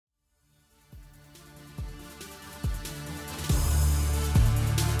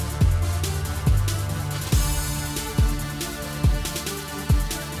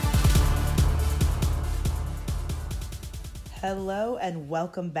Hello and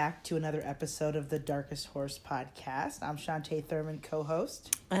welcome back to another episode of the Darkest Horse podcast. I'm Shantae Thurman,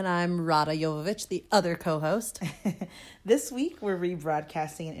 co-host. And I'm Rada Jovovich, the other co-host. This week, we're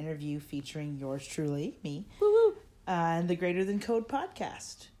rebroadcasting an interview featuring yours truly, me, and the Greater Than Code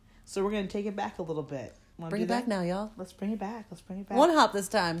podcast. So we're going to take it back a little bit. Bring it back now, y'all. Let's bring it back. One hop this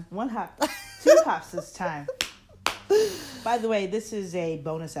time. One hop. Two hops this time. By the way, this is a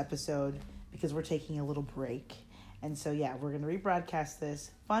bonus episode because we're taking a little break. And so, yeah, we're going to rebroadcast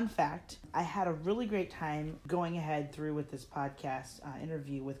this. Fun fact, I had a really great time going ahead through with this podcast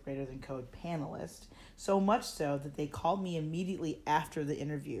interview with Greater Than Code panelists. So much so that they called me immediately after the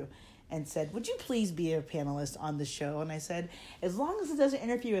interview and said, would you please be a panelist on the show? And I said, as long as it doesn't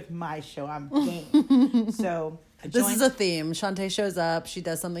interfere with my show, I'm game. So this is a theme. Shantae shows up, she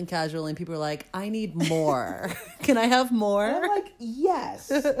does something casual, and people are like, I need more. Can I have more? And I'm like, yes.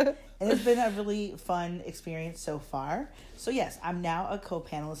 And it's been a really fun experience so far. So yes, I'm now a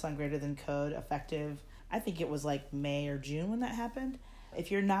co-panelist on Greater Than Code, effective, I think it was like May or June when that happened. If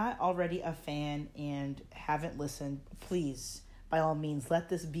you're not already a fan and haven't listened, please, by all means, let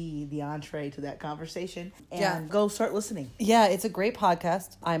this be the entree to that conversation and go start listening. Yeah, it's a great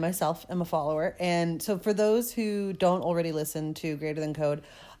podcast. I myself am a follower. And so for those who don't already listen to Greater Than Code,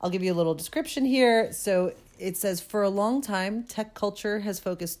 I'll give you a little description here. So it says, for a long time, tech culture has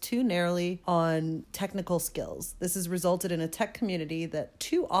focused too narrowly on technical skills. This has resulted in a tech community that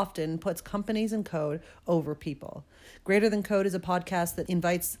too often puts companies and code over people. Greater Than Code is a podcast that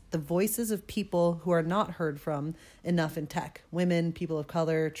invites the voices of people who are not heard from enough in tech, women, people of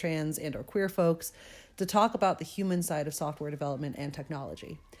color, trans and or queer folks, to talk about the human side of software development and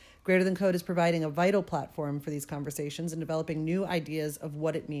technology. Greater Than Code is providing a vital platform for these conversations and developing new ideas of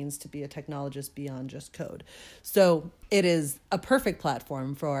what it means to be a technologist beyond just code. So it is a perfect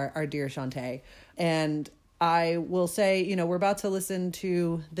platform for our dear Shantae. And I will say, you know, we're about to listen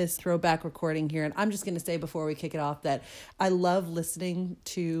to this throwback recording here. And I'm just going to say before we kick it off that I love listening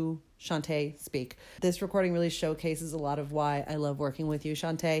to Shantae speak. This recording really showcases a lot of why I love working with you,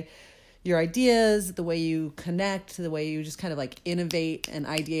 Shantae. Your ideas, the way you connect, the way you just kind of like innovate and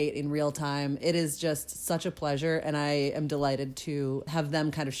ideate in real time. It is just such a pleasure. And I am delighted to have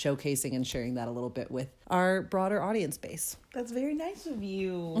them kind of showcasing and sharing that a little bit with our broader audience base. That's very nice of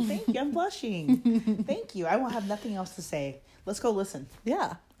you. Thank you. I'm blushing. Thank you. I won't have nothing else to say. Let's go listen.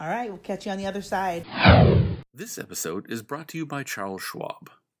 Yeah. All right. We'll catch you on the other side. This episode is brought to you by Charles Schwab,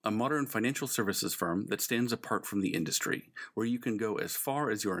 a modern financial services firm that stands apart from the industry, where you can go as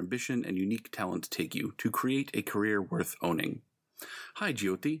far as your ambition and unique talents take you to create a career worth owning. Hi,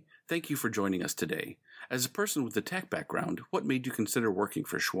 Jyoti. Thank you for joining us today. As a person with a tech background, what made you consider working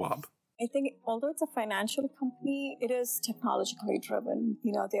for Schwab? I think although it's a financial company, it is technologically driven.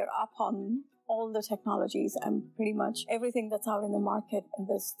 You know, they're up on all the technologies and pretty much everything that's out in the market and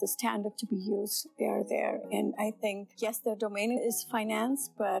there's the standard to be used, they're there. And I think, yes, their domain is finance,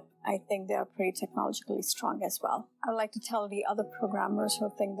 but I think they're pretty technologically strong as well. I would like to tell the other programmers who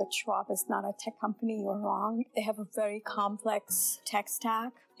think that Schwab is not a tech company, you're wrong. They have a very complex tech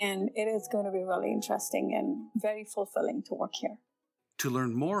stack, and it is going to be really interesting and very fulfilling to work here. To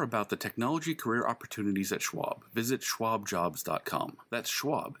learn more about the technology career opportunities at Schwab, visit schwabjobs.com. That's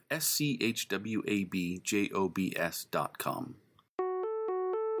Schwab, SCHWABJOBS.com.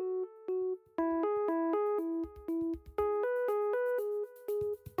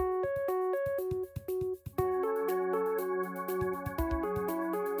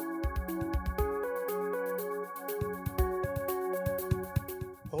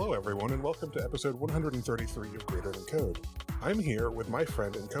 Hello, everyone, and welcome to episode 133 of Greater Than Code. I'm here with my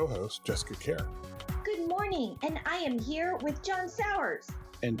friend and co-host, Jessica Kerr. Good morning, and I am here with John Sowers.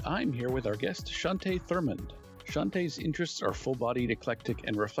 And I'm here with our guest, Shantae Thurman. Shantae's interests are full-bodied, eclectic,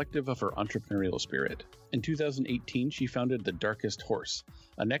 and reflective of her entrepreneurial spirit. In 2018, she founded The Darkest Horse,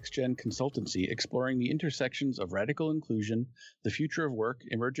 a next-gen consultancy exploring the intersections of radical inclusion, the future of work,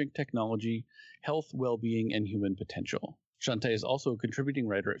 emerging technology, health, well-being, and human potential. Shantae is also a contributing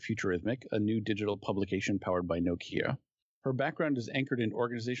writer at Futurismic, a new digital publication powered by Nokia. Her background is anchored in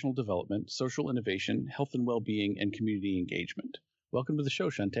organizational development, social innovation, health and well-being, and community engagement. Welcome to the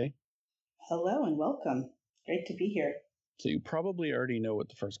show, Shantae. Hello and welcome. Great to be here. So you probably already know what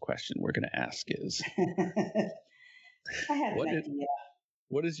the first question we're going to ask is. I had an idea.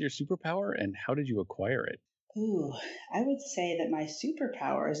 What is your superpower and how did you acquire it? Ooh, I would say that my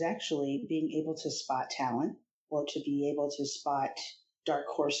superpower is actually being able to spot talent or to be able to spot dark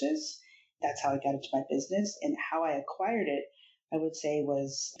horses. That's how I got into my business, and how I acquired it, I would say,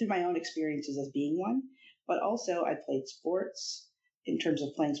 was through my own experiences as being one, but also I played sports. in terms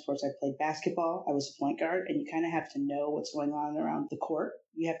of playing sports, I played basketball. I was a point guard, and you kind of have to know what's going on around the court.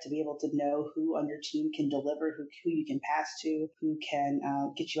 You have to be able to know who on your team can deliver, who you can pass to, who can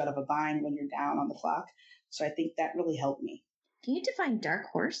get you out of a bind when you're down on the clock. So I think that really helped me. Can you define dark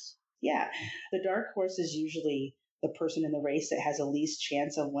horse? Yeah, the dark horse is usually the person in the race that has the least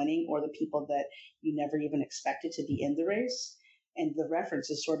chance of winning, or the people that you never even expected to be in the race. And the reference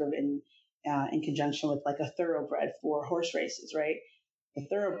is sort of in conjunction with like a thoroughbred for horse races, right? A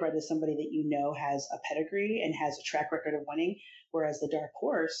thoroughbred is somebody that you know has a pedigree and has a track record of winning, whereas the dark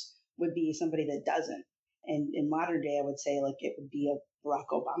horse would be somebody that doesn't. And in modern day, I would say like it would be a Barack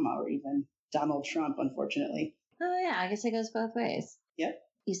Obama or even Donald Trump, unfortunately. Oh, yeah. I guess it goes both ways. Yep.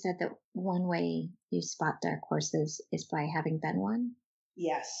 You said that one way you spot dark horses is by having been one?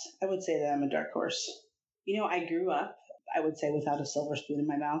 Yes, I would say that I'm a dark horse. You know, I grew up, I would say, without a silver spoon in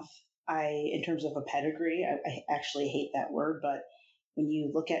my mouth. In terms of a pedigree, I actually hate that word, but when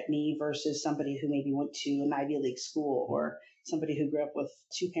you look at me versus somebody who maybe went to an Ivy League school, or somebody who grew up with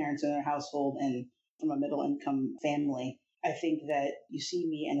two parents in their household and from a middle income family, I think that you see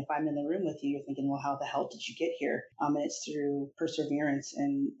me, and if I'm in the room with you, you're thinking, well, how the hell did you get here? And it's through perseverance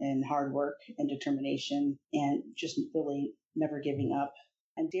and hard work and determination and just really never giving up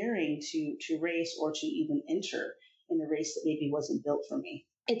and daring to race or to even enter in a race that maybe wasn't built for me.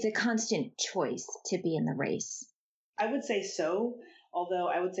 It's a constant choice to be in the race. I would say so, although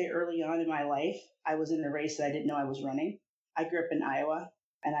I would say early on in my life, I was in a race that I didn't know I was running. I grew up in Iowa,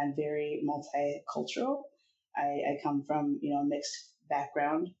 and I'm very multicultural. I come from, a mixed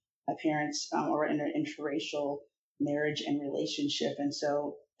background. My parents were in an interracial marriage and relationship. And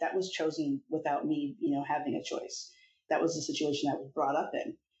so that was chosen without me, having a choice. That was the situation I was brought up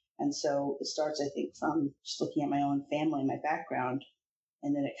in. And so it starts, I think, from just looking at my own family and my background.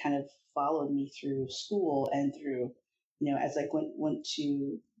 And then it kind of followed me through school and through, as I went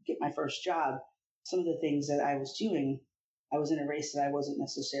to get my first job, some of the things that I was doing, I was in a race that I wasn't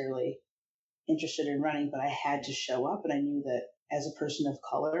necessarily interested in running, but I had to show up. And I knew that as a person of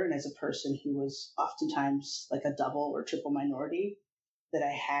color and as a person who was oftentimes like a double or triple minority, that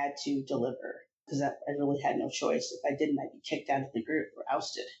I had to deliver, because I really had no choice. If I didn't, I'd be kicked out of the group or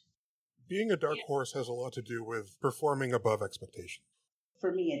ousted. Being a dark horse has a lot to do with performing above expectation.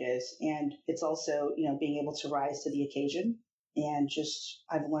 For me, it is. And it's also, being able to rise to the occasion. And just,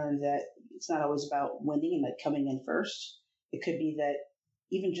 I've learned that it's not always about winning and like coming in first. It could be that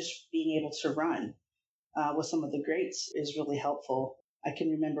even just being able to run with some of the greats is really helpful. I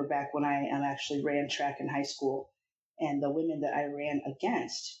can remember back when I actually ran track in high school, and the women that I ran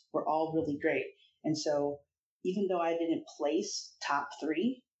against were all really great. And so even though I didn't place top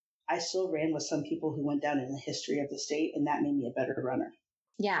 3, I still ran with some people who went down in the history of the state, and that made me a better runner.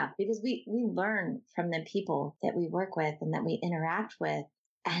 Yeah, because we learn from the people that we work with and that we interact with.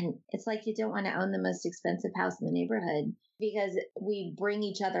 And it's like you don't want to own the most expensive house in the neighborhood, because we bring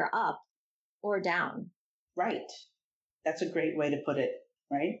each other up or down. Right. That's a great way to put it,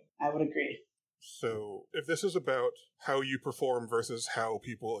 right? I would agree. So if this is about how you perform versus how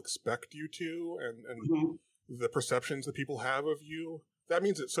people expect you to, and Mm-hmm. the perceptions that people have of you, that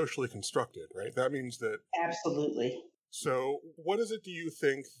means it's socially constructed, right? That means that... Absolutely. So what is it, do you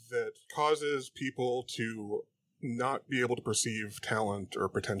think, that causes people to not be able to perceive talent or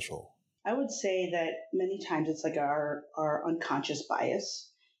potential? I would say that many times it's like our unconscious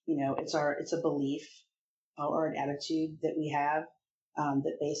bias. It's a belief or an attitude that we have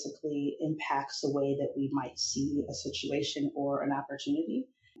that basically impacts the way that we might see a situation or an opportunity.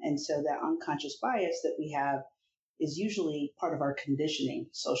 And so that unconscious bias that we have is usually part of our conditioning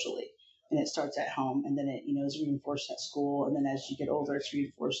socially. And it starts at home, and then it, is reinforced at school. And then as you get older, it's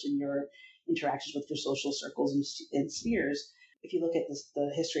reinforced in your interactions with your social circles and spheres. If you look at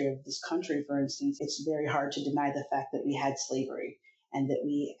the history of this country, for instance, it's very hard to deny the fact that we had slavery, and that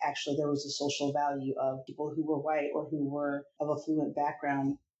there was a social value of people who were white or who were of affluent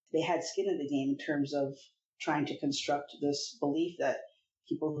background. They had skin in the game in terms of trying to construct this belief that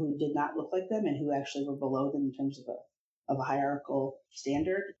people who did not look like them and who actually were below them in terms of a hierarchical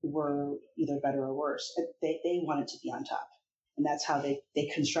standard were either better or worse. They wanted to be on top. And that's how they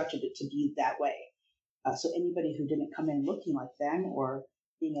constructed it to be that way. So anybody who didn't come in looking like them, or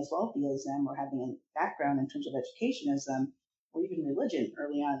being as wealthy as them, or having a background in terms of education as them, or even religion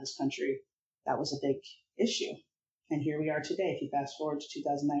early on in this country, that was a big issue. And here we are today. If you fast forward to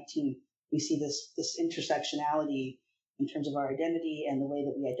 2019, we see this intersectionality in terms of our identity and the way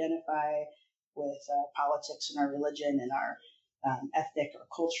that we identify with politics and our religion and our ethnic or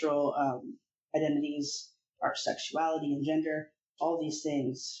cultural identities, our sexuality and gender. All these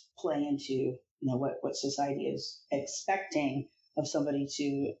things play into what society is expecting of somebody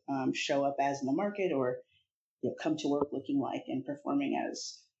to show up as in the market, or come to work looking like and performing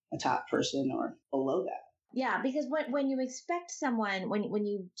as a top person or below that. Yeah, because when you expect someone, when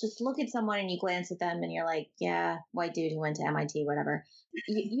you just look at someone and you glance at them and you're like, yeah, white dude who went to MIT, whatever,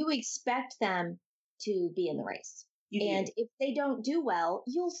 you expect them to be in the race. And if they don't do well,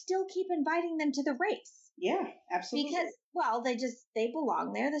 you'll still keep inviting them to the race. Yeah, absolutely. Because, well, they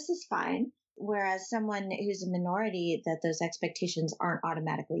belong there. This is fine. Whereas someone who's a minority, that those expectations aren't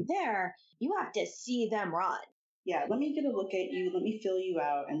automatically there, you have to see them run. Yeah, let me get a look at you. Let me fill you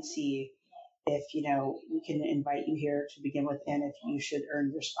out and see if, we can invite you here to begin with, and if you should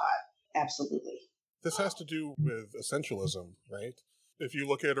earn your spot. Absolutely. This has to do with essentialism, right? If you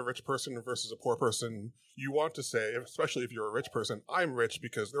look at a rich person versus a poor person, you want to say, especially if you're a rich person, I'm rich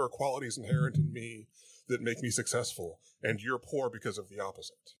because there are qualities inherent in me that make me successful, and you're poor because of the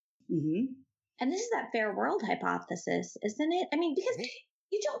opposite. Mm-hmm. And this is that fair world hypothesis, isn't it? I mean, because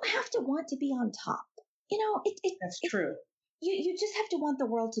you don't have to want to be on top. That's true. You just have to want the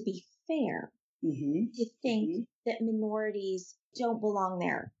world to be fair. To think that minorities don't belong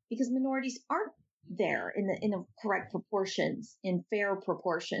there, because minorities aren't there in the correct proportions, in fair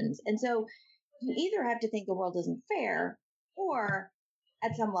proportions. And so you either have to think the world isn't fair, or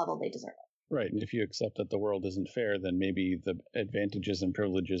at some level they deserve it. Right. And if you accept that the world isn't fair, then maybe the advantages and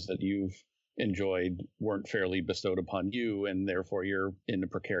privileges that you've enjoyed weren't fairly bestowed upon you, and therefore you're in a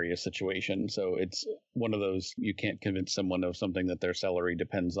precarious situation. So it's one of those, you can't convince someone of something that their salary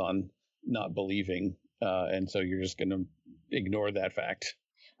depends on not believing. And so you're just going to ignore that fact.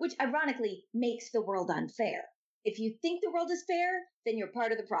 Which ironically makes the world unfair. If you think the world is fair, then you're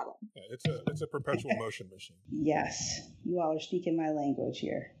part of the problem. Yeah, it's a perpetual motion machine. Yes, you all are speaking my language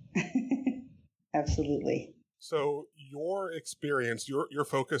here. Absolutely. So your experience, your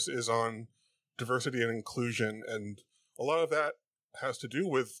focus is on diversity and inclusion, and a lot of that has to do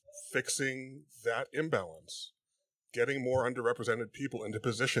with fixing that imbalance, getting more underrepresented people into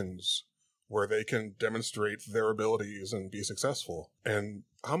positions where they can demonstrate their abilities and be successful. And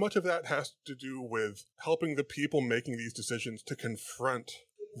how much of that has to do with helping the people making these decisions to confront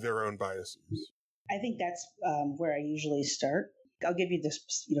their own biases? I think that's where I usually start. I'll give you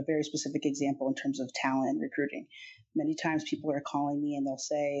this very specific example in terms of talent and recruiting. Many times people are calling me and they'll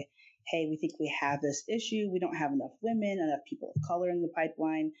say, hey, we think we have this issue. We don't have enough women, enough people of color in the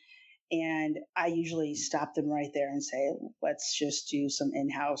pipeline. And I usually stop them right there and say, let's just do some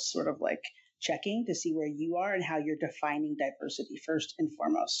in-house sort of like checking to see where you are and how you're defining diversity first and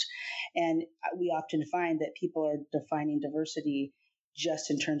foremost. And we often find that people are defining diversity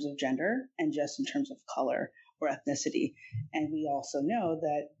just in terms of gender and just in terms of color or ethnicity. And we also know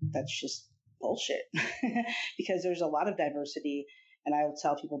that that's just bullshit because there's a lot of diversity. And I will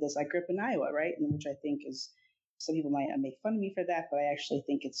tell people this, I grew up in Iowa, right? And which I think is, some people might make fun of me for that, but I actually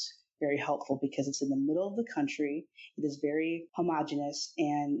think it's very helpful because it's in the middle of the country. It is very homogenous.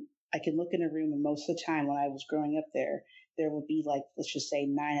 And I can look in a room, and most of the time when I was growing up there would be like, let's just say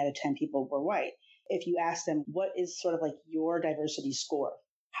 9 out of 10 people were white. If you ask them, what is sort of like your diversity score?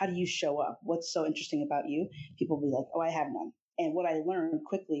 How do you show up? What's so interesting about you? People will be like, oh, I have none. And what I learned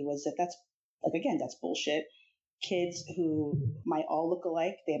quickly was that that's bullshit. Kids who might all look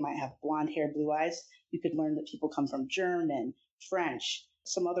alike, they might have blonde hair, blue eyes. You could learn that people come from German, French,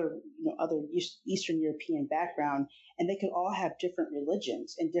 some other Eastern European background, and they could all have different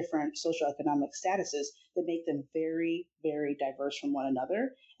religions and different socioeconomic statuses that make them very, very diverse from one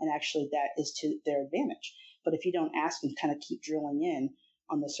another. And actually that is to their advantage. But if you don't ask and kind of keep drilling in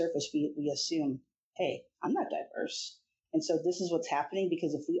on the surface, we assume, hey, I'm not diverse. And so this is what's happening,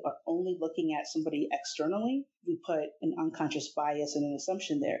 because if we are only looking at somebody externally, we put an unconscious bias and an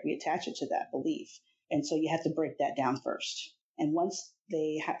assumption there. We attach it to that belief. And so you have to break that down first. And once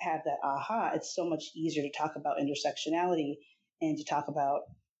they have that aha, it's so much easier to talk about intersectionality and to talk about,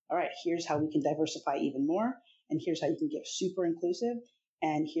 all right, here's how we can diversify even more. And here's how you can get super inclusive.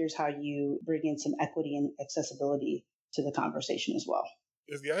 And here's how you bring in some equity and accessibility to the conversation as well.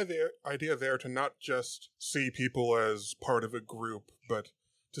 Is the idea there to not just see people as part of a group, but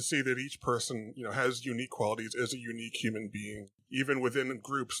to see that each person, has unique qualities, is a unique human being? Even within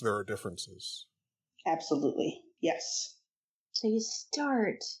groups, there are differences. Absolutely. Yes. So you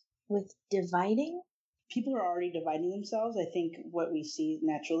start with dividing? People are already dividing themselves. I think what we see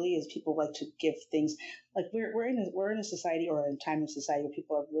naturally is people like to give things, like we're in a society or a time in society where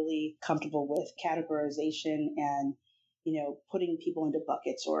people are really comfortable with categorization and putting people into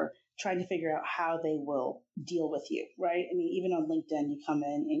buckets or trying to figure out how they will deal with you, right? I mean, even on LinkedIn, you come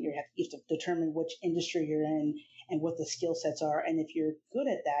in and you have to determine which industry you're in and what the skill sets are. And if you're good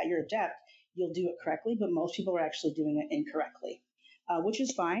at that, you're adept, you'll do it correctly, but most people are actually doing it incorrectly, which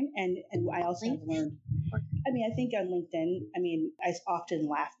is fine. And I also have learned, I think on LinkedIn, I often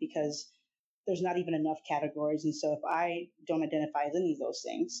laugh because there's not even enough categories. And so if I don't identify as any of those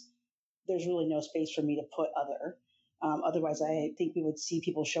things, there's really no space for me to put other. Otherwise, I think we would see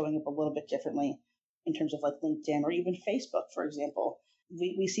people showing up a little bit differently in terms of like LinkedIn or even Facebook, for example.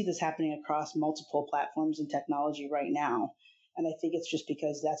 We see this happening across multiple platforms and technology right now. And I think it's just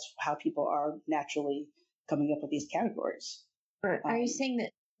because that's how people are naturally coming up with these categories. Are you saying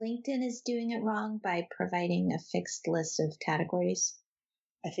that LinkedIn is doing it wrong by providing a fixed list of categories?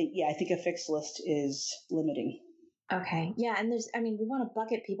 I think a fixed list is limiting. Okay. Yeah. And we want to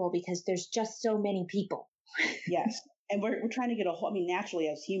bucket people because there's just so many people. Yes. And we're trying to get naturally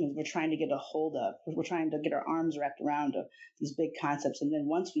as humans, we're trying to get a hold of, we're trying to get our arms wrapped around these big concepts. And then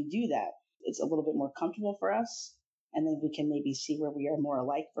once we do that, it's a little bit more comfortable for us. And then we can maybe see where we are more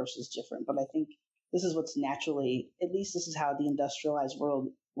alike versus different. But I think this is what's naturally, at least this is how the industrialized world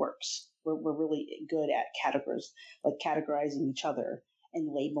works. We're really good at categorizing each other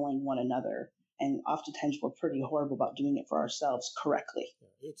and labeling one another. And oftentimes we're pretty horrible about doing it for ourselves correctly.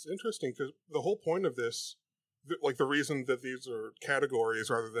 It's interesting because the whole point of this, like the reason that these are categories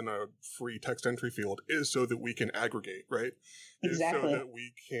rather than a free text entry field, is so that we can aggregate, right? Exactly. Is so that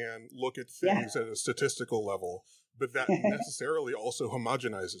we can look at things at a statistical level, but that necessarily also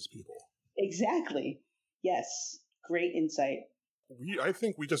homogenizes people. Exactly. Yes. Great insight. I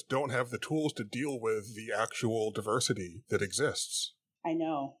think we just don't have the tools to deal with the actual diversity that exists. I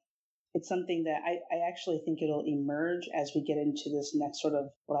know. It's something that I actually think it'll emerge as we get into this next sort of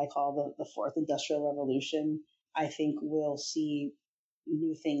what I call the fourth industrial revolution. I think we'll see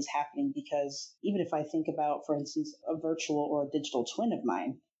new things happening because even if I think about, for instance, a virtual or a digital twin of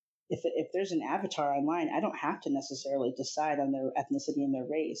mine, if there's an avatar online, I don't have to necessarily decide on their ethnicity and their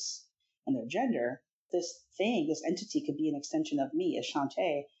race and their gender. This entity could be an extension of me as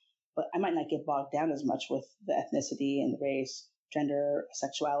Shantae, but I might not get bogged down as much with the ethnicity and the race, gender,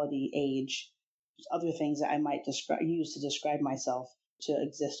 sexuality, age, other things that I might use to describe myself to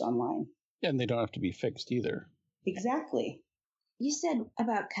exist online. And they don't have to be fixed either. Exactly. You said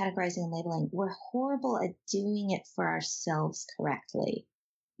about categorizing and labeling, we're horrible at doing it for ourselves correctly.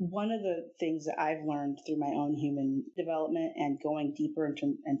 One of the things that I've learned through my own human development and going deeper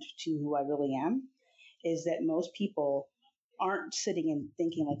into who I really am is that most people aren't sitting and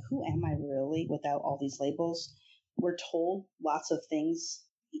thinking like, who am I really without all these labels? We're told lots of things.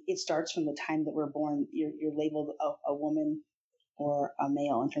 It starts from the time that we're born. You're labeled a woman or a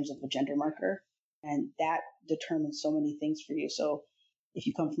male in terms of a gender marker. And that determines so many things for you. So if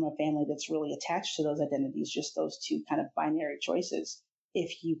you come from a family that's really attached to those identities, just those two kind of binary choices.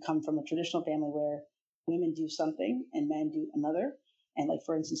 If you come from a traditional family where women do something and men do another, and like,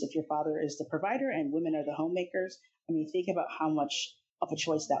 for instance, if your father is the provider and women are the homemakers, think about how much of a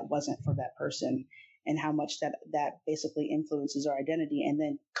choice that wasn't for that person and how much that basically influences our identity and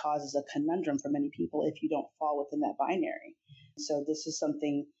then causes a conundrum for many people if you don't fall within that binary. So this is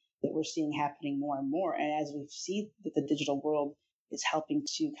something that we're seeing happening more and more. And as we see that the digital world is helping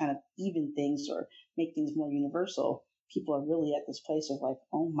to kind of even things or make things more universal, people are really at this place of like,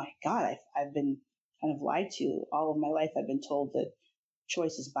 oh my God, I've been kind of lied to all of my life. I've been told that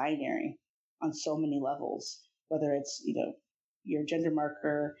choice is binary on so many levels, whether it's, your gender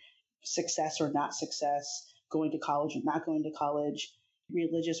marker, success or not success, going to college or not going to college,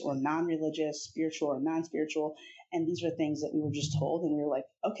 religious or non-religious, spiritual or non-spiritual. And these are things that we were just told. And we were like,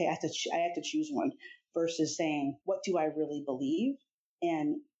 okay, I have to choose one versus saying, what do I really believe?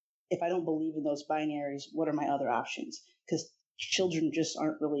 And if I don't believe in those binaries, what are my other options? Because children just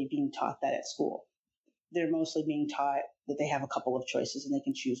aren't really being taught that at school. They're mostly being taught that they have a couple of choices and they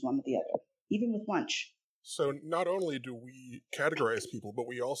can choose one or the other, even with lunch. So not only do we categorize people, but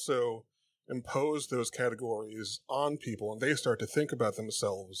we also impose those categories on people and they start to think about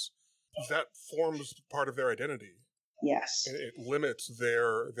themselves. That forms part of their identity. Yes. And it limits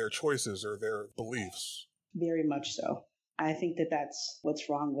their choices or their beliefs. Very much so. I think that that's what's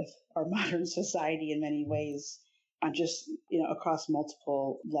wrong with our modern society in many ways, on just, across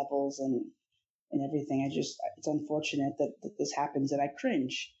multiple levels and everything. It's unfortunate that this happens, and I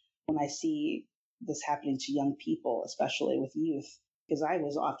cringe when I see this happening to young people, especially with youth, because I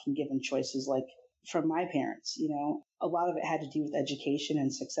was often given choices like from my parents. A lot of it had to do with education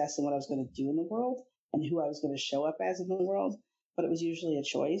and success and what I was going to do in the world and who I was going to show up as in the world. But it was usually a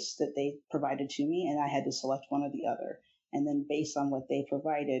choice that they provided to me, and I had to select one or the other. And then based on what they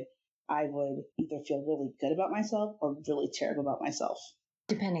provided, I would either feel really good about myself or really terrible about myself.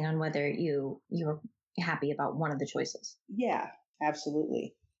 Depending on whether you were happy about one of the choices. Yeah,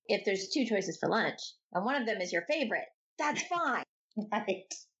 absolutely. if there's two choices for lunch and one of them is your favorite, that's fine.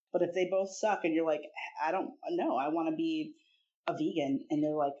 Right. But if they both suck and you're like, I don't know, I want to be a vegan, and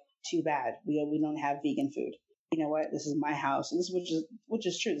they're like, too bad, we don't have vegan food. You know what? This is my house, and this which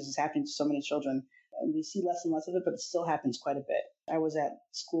is true. This is happening to so many children, and we see less and less of it, but it still happens quite a bit. I was at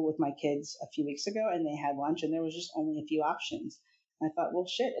school with my kids a few weeks ago, and they had lunch, and there was just only a few options. And I thought, well,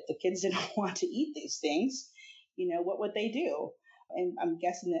 shit, if the kids didn't want to eat these things, what would they do? And I'm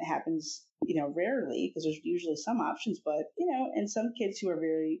guessing that happens, rarely, because there's usually some options, but, and some kids who are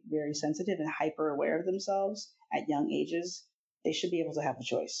very, very sensitive and hyper aware of themselves at young ages, they should be able to have a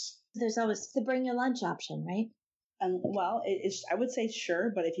choice. There's always the bring your lunch option, right? Well, I would say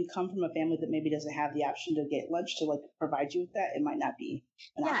sure, but if you come from a family that maybe doesn't have the option to get lunch to provide you with that, it might not be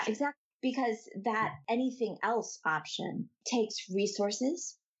an option. Yeah, exactly. Because that anything else option takes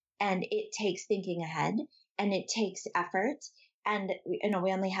resources, and it takes thinking ahead, and it takes effort. And, we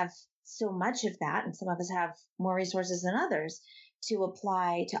only have so much of that, and some of us have more resources than others to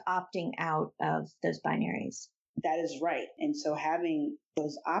apply to opting out of those binaries. That is right. And so having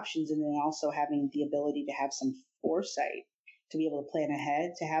those options, and then also having the ability to have some foresight to be able to plan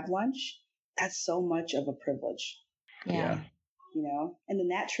ahead to have lunch, that's so much of a privilege. Yeah. And then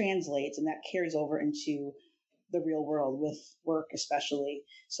that translates and that carries over into the real world with work, especially.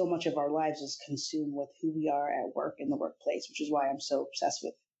 So much of our lives is consumed with who we are at work in the workplace, which is why I'm so obsessed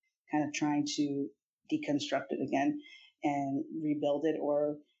with kind of trying to deconstruct it again and rebuild it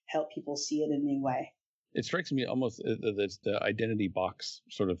or help people see it in a new way. It strikes me almost that the identity box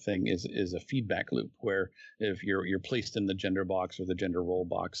sort of thing is a feedback loop, where if you're placed in the gender box or the gender role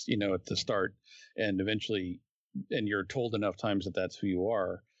box, at the start, and eventually, and you're told enough times that that's who you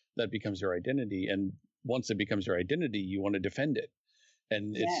are, that becomes your identity. And once it becomes your identity, you want to defend it.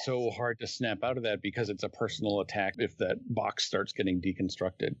 And Yes. It's so hard to snap out of that because it's a personal attack if that box starts getting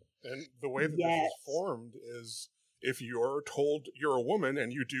deconstructed. And the way that Yes. this is formed is if you're told you're a woman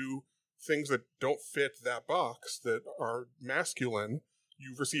and you do things that don't fit that box, that are masculine,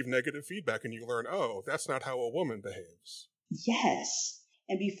 you receive negative feedback and you learn, oh, that's not how a woman behaves. Yes.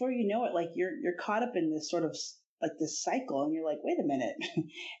 And before you know it, you're caught up in this sort of this cycle, and you're like, wait a minute.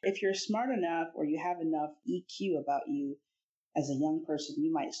 If you're smart enough or you have enough EQ about you as a young person,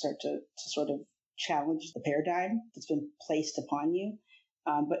 you might start to sort of challenge the paradigm that's been placed upon you.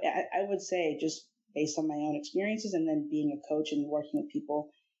 But I would say, just based on my own experiences and then being a coach and working with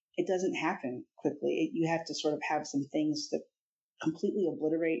people, it doesn't happen quickly. You have to sort of have some things that completely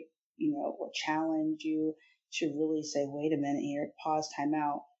obliterate, or challenge you to really say, wait a minute here, pause, time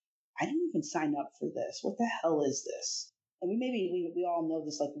out. I didn't even sign up for this. What the hell is this? And we all know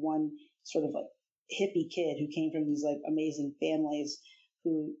this one sort of hippie kid who came from these amazing families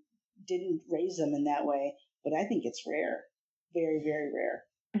who didn't raise them in that way. But I think it's rare, very, very rare.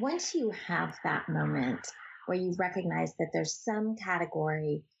 Once you have that moment where you recognize that there's some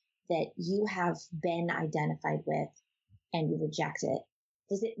category that you have been identified with and you reject it,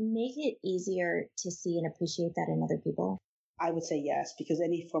 does it make it easier to see and appreciate that in other people? I would say yes, because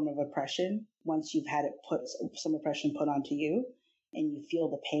any form of oppression, once you've had some oppression put onto you, and you feel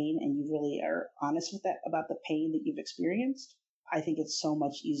the pain and you really are honest with that about the pain that you've experienced, I think it's so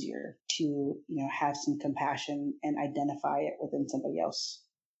much easier to, have some compassion and identify it within somebody else.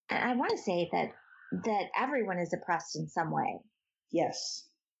 I want to say that everyone is oppressed in some way. Yes.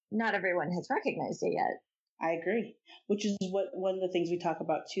 Not everyone has recognized it yet. I agree, which is one of the things we talk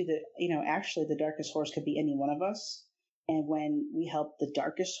about too, that, actually the darkest horse could be any one of us. And when we help the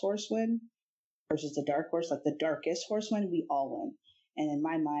darkest horse win versus the dark horse, the darkest horse win, we all win. And in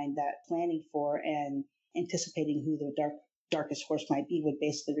my mind, that planning for and anticipating who the darkest horse might be would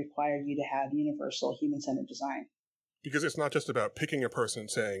basically require you to have universal human-centered design. Because it's not just about picking a person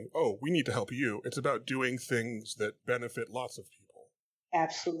and saying, oh, we need to help you. It's about doing things that benefit lots of people.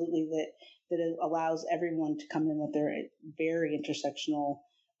 Absolutely, that it allows everyone to come in with their very intersectional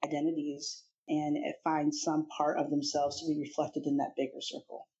identities and find some part of themselves to be reflected in that bigger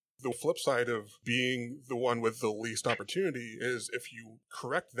circle. The flip side of being the one with the least opportunity is if you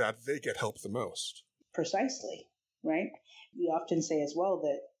correct that, they get help the most. Precisely, right? We often say as well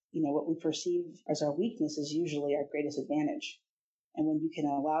that, what we perceive as our weakness is usually our greatest advantage. And when you can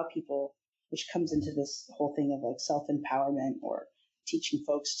allow people, which comes into this whole thing of self-empowerment or teaching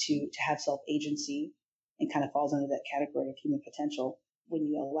folks to have self-agency and kind of falls under that category of human potential, when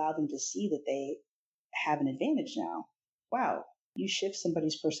you allow them to see that they have an advantage now, wow, you shift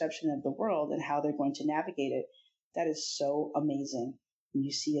somebody's perception of the world and how they're going to navigate it. That is so amazing. And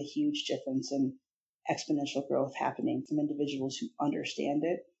you see a huge difference in exponential growth happening from individuals who understand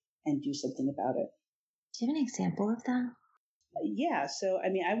it and do something about it. Do you have an example of that? Yeah. So, I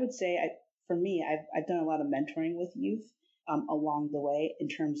mean, I would say for me, I've done a lot of mentoring with youth along the way in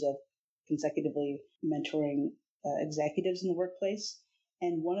terms of consecutively mentoring executives in the workplace.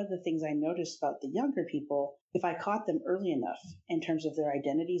 And one of the things I noticed about the younger people, if I caught them early enough in terms of their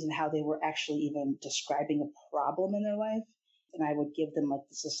identities and how they were actually even describing a problem in their life, and I would give them like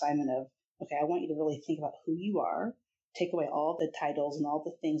this assignment of, okay, I want you to really think about who you are, take away all the titles and all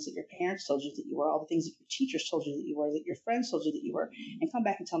the things that your parents told you that you were, all the things that your teachers told you that you were, that your friends told you that you were, and come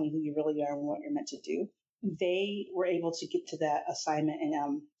back and tell me who you really are and what you're meant to do. They were able to get to that assignment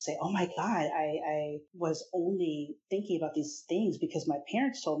and say, oh my God, I was only thinking about these things because my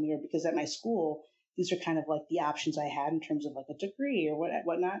parents told me, or because at my school, these are kind of like the options I had in terms of like a degree or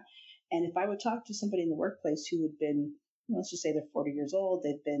whatnot. And if I would talk to somebody in the workplace who had been, let's just say they're 40 years old,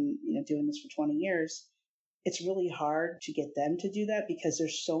 they've been, doing this for 20 years, it's really hard to get them to do that because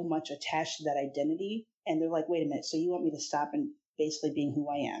there's so much attached to that identity. And they're like, wait a minute, so you want me to stop and basically being who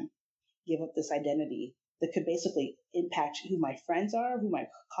I am, give up this identity that could basically impact who my friends are, who my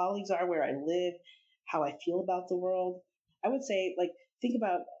colleagues are, where I live, how I feel about the world. I would say, like, think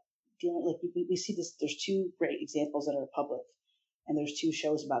about dealing, like, we see this, there's two great examples that are public, and there's two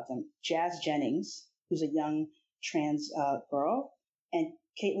shows about them. Jazz Jennings, who's a young trans girl, and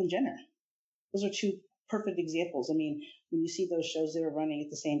Caitlyn Jenner. Those are two perfect examples. I mean, when you see those shows, they were running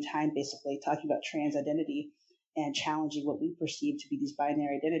at the same time, basically talking about trans identity and challenging what we perceive to be these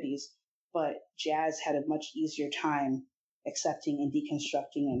binary identities. But Jazz had a much easier time accepting and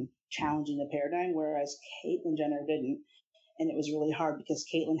deconstructing and challenging the paradigm, whereas Caitlyn Jenner didn't. And it was really hard because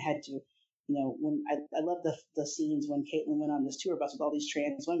Caitlyn had to, when I love the scenes when Caitlyn went on this tour bus with all these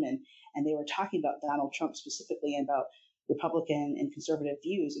trans women, and they were talking about Donald Trump specifically and about Republican and conservative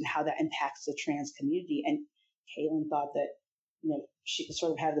views and how that impacts the trans community. And Caitlyn thought that, she could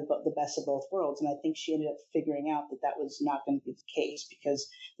sort of have the best of both worlds. And I think she ended up figuring out that that was not going to be the case because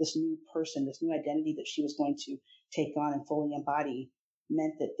this new person, this new identity that she was going to take on and fully embody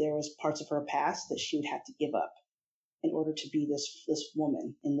meant that there was parts of her past that she would have to give up in order to be this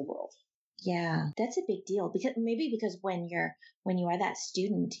woman in the world. Yeah, that's a big deal because when you are that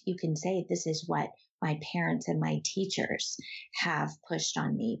student, you can say this is what my parents and my teachers have pushed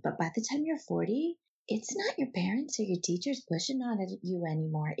on me. But by the time you're 40, it's not your parents or your teachers pushing on you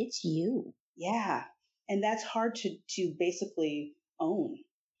anymore. It's you. Yeah. And that's hard to basically own.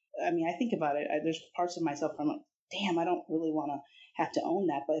 I mean, I think about it. There's parts of myself where I'm like, damn, I don't really want to have to own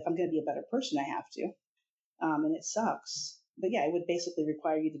that. But if I'm going to be a better person, I have to. And it sucks. But yeah, it would basically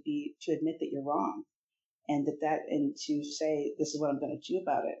require you to admit that you're wrong and and to say, this is what I'm going to do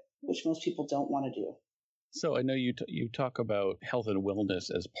about it, which most people don't want to do. So I know you talk about health and wellness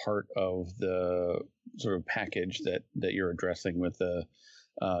as part of the sort of package that you're addressing with the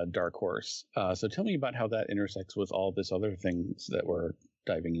Dark Horse. So tell me about how that intersects with all this other things that we're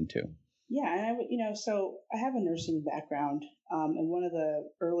diving into. Yeah, and I would, so I have a nursing background, and one of the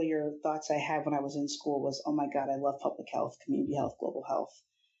earlier thoughts I had when I was in school was, oh my God, I love public health, community health, global health.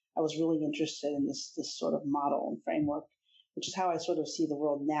 I was really interested in this sort of model and framework, which is how I sort of see the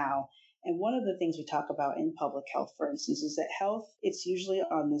world now. And one of the things we talk about in public health, for instance, is that health, it's usually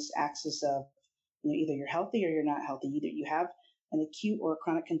on this axis of, either you're healthy or you're not healthy. Either you have an acute or a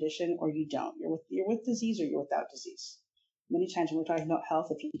chronic condition or you don't. You're with disease or you're without disease. Many times when we're talking about health,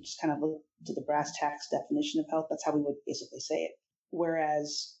 if you just kind of look to the brass tacks definition of health, that's how we would basically say it.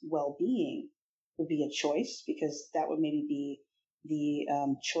 Whereas well-being would be a choice because that would maybe be the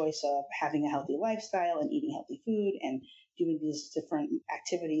choice of having a healthy lifestyle and eating healthy food and doing these different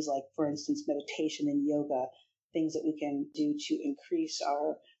activities like, for instance, meditation and yoga, things that we can do to increase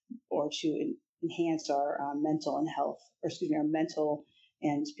to enhance our mental and health, or excuse me, our mental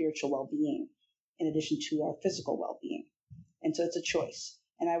and spiritual well-being in addition to our physical well-being. And so it's a choice.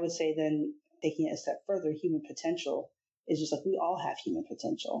 And I would say then taking it a step further, human potential is just like we all have human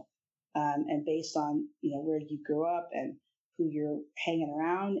potential. And based on, where you grew up and who you're hanging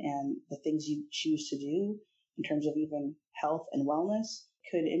around and the things you choose to do in terms of even health and wellness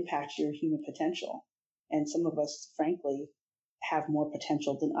could impact your human potential. And some of us, frankly, have more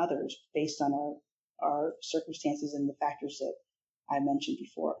potential than others based on our circumstances and the factors that I mentioned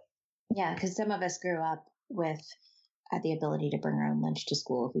before. Yeah, because some of us grew up with the ability to bring our own lunch to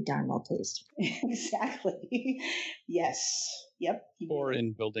school if we darn well pleased. Exactly. Yes. Yep. Or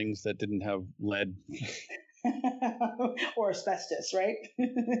in buildings that didn't have lead. Or asbestos, right?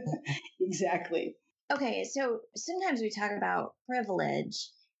 Exactly. Okay, so sometimes we talk about privilege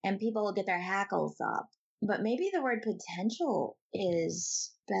and people get their hackles up, but maybe the word potential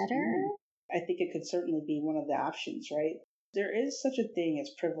is better. I think it could certainly be one of the options, right? There is such a thing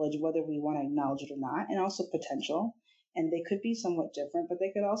as privilege, whether we want to acknowledge it or not, and also potential. And they could be somewhat different, but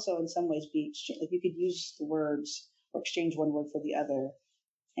they could also in some ways be like you could use the words or exchange one word for the other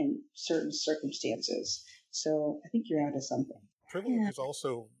in certain circumstances. So I think you're onto something. Privilege is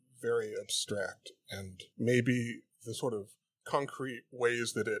also very abstract, and maybe the sort of concrete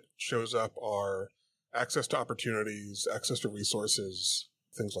ways that it shows up are access to opportunities, access to resources,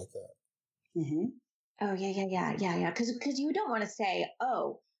 things like that. Mm-hmm. Oh, yeah. Because you don't want to say,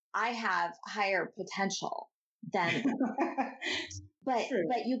 oh, I have higher potential than, but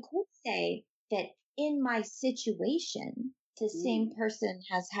you could say that in my situation, the same person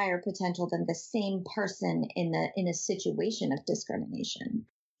has higher potential than the same person in a situation of discrimination.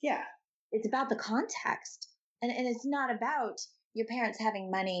 Yeah. It's about the context. And it's not about your parents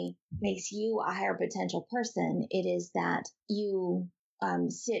having money makes you a higher potential person. It is that you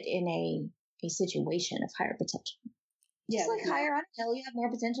sit in a situation of higher potential. Just like higher on a hill, you have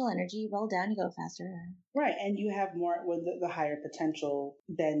more potential energy. You roll down, you go faster. Right. And you have more with the higher potential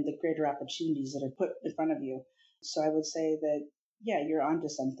than the greater opportunities that are put in front of you. So I would say that, yeah, you're onto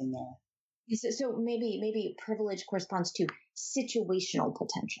something there. So maybe privilege corresponds to situational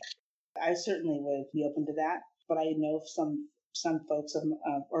potential. I certainly would be open to that. But I know some folks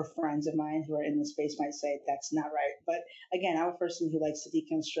or friends of mine who are in the space might say that's not right. But again, I'm a person who likes to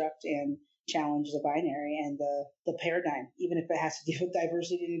deconstruct and challenge the binary and the paradigm, even if it has to do with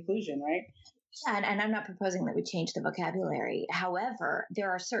diversity and inclusion, right? Yeah, and I'm not proposing that we change the vocabulary. However, there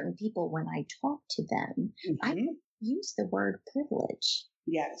are certain people when I talk to them, I use the word privilege.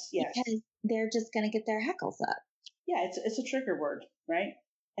 Yes. Because they're just going to get their heckles up. Yeah, it's a trigger word, right?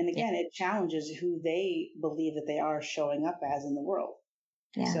 And again, it challenges who they believe that they are showing up as in the world.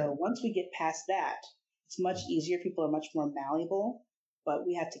 Yeah. So once we get past that, it's much easier. People are much more malleable, but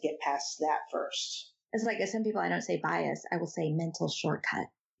we have to get past that first. It's like some people, I don't say bias, I will say mental shortcut.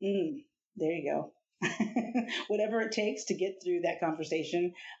 There you go. Whatever it takes to get through that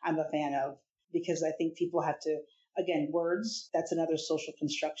conversation, I'm a fan of, because I think people have to, again, words, that's another social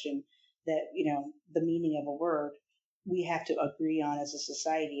construction that, the meaning of a word, we have to agree on as a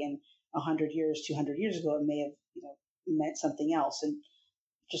society. And 100 years, 200 years ago, it may have, meant something else. And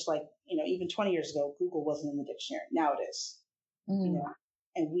just like, even 20 years ago, Google wasn't in the dictionary. Now it is,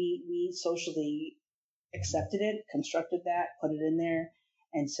 and we socially accepted it, constructed that, put it in there.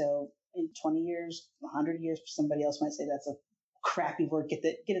 And so in 20 years, 100 years, somebody else might say that's a crappy word. Get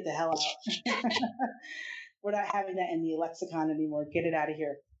it the hell out. We're not having that in the lexicon anymore. Get it out of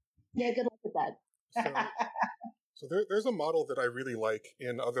here. Yeah, good luck with that. So there's a model that I really like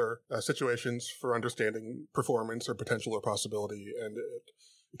in other situations for understanding performance or potential or possibility, and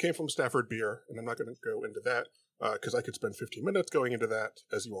it came from Stafford Beer, and I'm not going to go into that because I could spend 15 minutes going into that,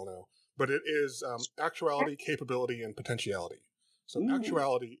 as you all know. But it is actuality, capability, and potentiality. So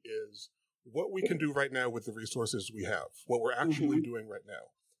actuality is what we can do right now with the resources we have, what we're actually doing right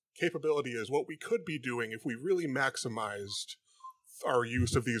now. Capability is what we could be doing if we really maximized our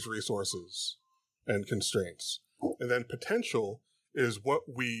use of these resources and constraints. And then potential is what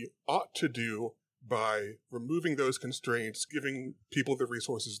we ought to do by removing those constraints, giving people the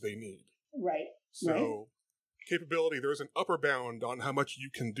resources they need. Right. So capability, there's an upper bound on how much you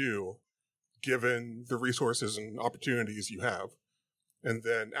can do given the resources and opportunities you have. And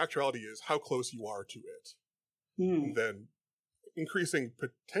then actuality is how close you are to it. And then increasing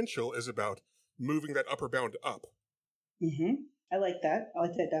potential is about moving that upper bound up. I like that. I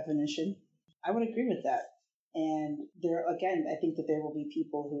like that definition. I would agree with that. And there, again, I think that there will be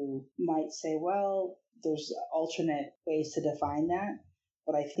people who might say, well, there's alternate ways to define that.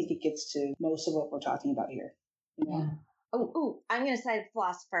 But I think it gets to most of what we're talking about here. Yeah. Oh, I'm going to cite a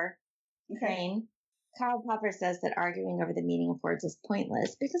philosopher. Okay. Karl Popper says that arguing over the meaning of words is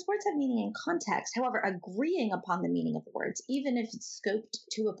pointless because words have meaning in context. However, agreeing upon the meaning of the words, even if it's scoped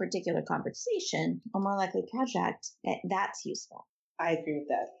to a particular conversation or more likely project, that's useful. I agree with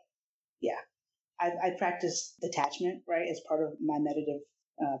that. Yeah. I practice detachment, right, as part of my meditative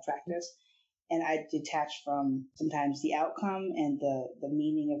practice. And I detach from sometimes the outcome and the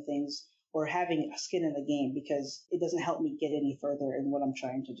meaning of things or having a skin in the game because it doesn't help me get any further in what I'm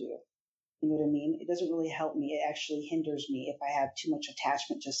trying to do. You know what I mean? It doesn't really help me. It actually hinders me if I have too much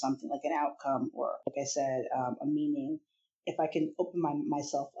attachment to something like an outcome or, like I said, a meaning. If I can open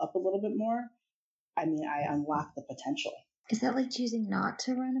myself up a little bit more, I unlock the potential. Is that like choosing not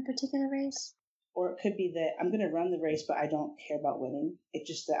to run a particular race? Or it could be that I'm going to run the race, but I don't care about winning. It's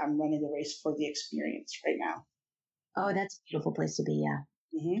just that I'm running the race for the experience right now. Oh, that's a beautiful place to be,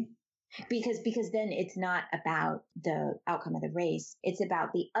 yeah. Because then it's not about the outcome of the race. It's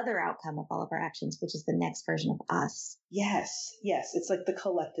about the other outcome of all of our actions, which is the next version of us. Yes. It's like the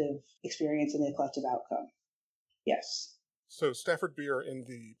collective experience and the collective outcome. Yes. So Stafford Beer, in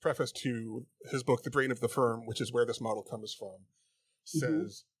the preface to his book, The Brain of the Firm, which is where this model comes from,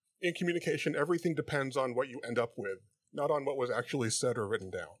 says, in communication, everything depends on what you end up with, not on what was actually said or written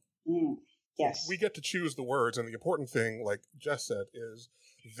down. Yes. We get to choose the words, and the important thing, like Jess said, is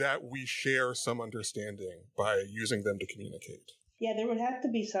that we share some understanding by using them to communicate. Yeah, there would have to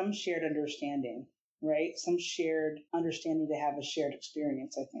be some shared understanding, right? Some shared understanding to have a shared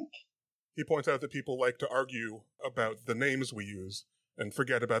experience, I think. He points out that people like to argue about the names we use and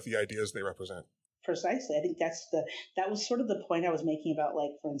forget about the ideas they represent. Precisely. I think that was sort of the point I was making about,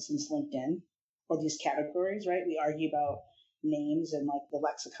 like, for instance, LinkedIn or these categories, right? We argue about names and like the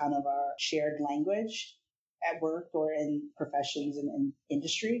lexicon of our shared language at work or in professions and in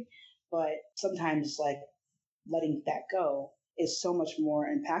industry. But sometimes, like, letting that go is so much more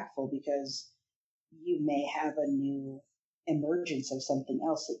impactful because you may have a new emergence of something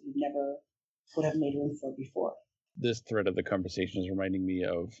else that you never would have made room for before. This thread of the conversation is reminding me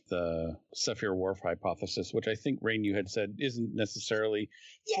of the Sapir-Whorf hypothesis, which I think, Rain, you had said isn't necessarily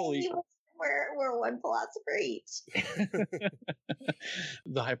fully... We're one philosopher each.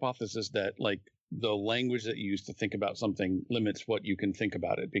 The hypothesis that, like, the language that you use to think about something limits what you can think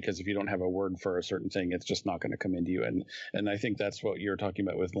about it, because if you don't have a word for a certain thing, it's just not going to come into you. And I think that's what you're talking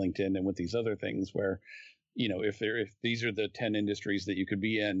about with LinkedIn and with these other things where, you know, if these are the 10 industries that you could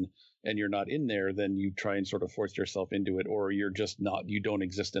be in and you're not in there, then you try and sort of force yourself into it, or you don't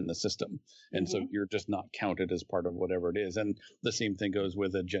exist in the system. And so you're just not counted as part of whatever it is. And the same thing goes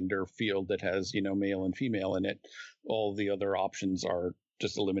with a gender field that has, you know, male and female in it. All the other options are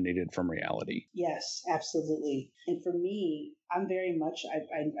just eliminated from reality. Yes, absolutely. And for me, I'm very much,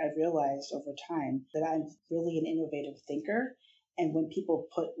 I've realized over time that I'm really an innovative thinker. And when people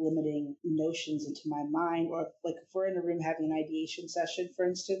put limiting notions into my mind, or like if we're in a room having an ideation session, for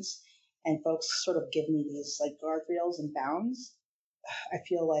instance, and folks sort of give me these like guardrails and bounds, I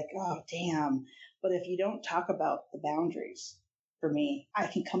feel like, oh, damn. But if you don't talk about the boundaries, for me, I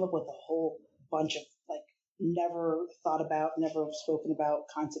can come up with a whole bunch of like never thought about, never spoken about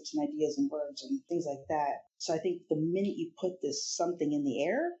concepts and ideas and words and things like that. So I think the minute you put this something in the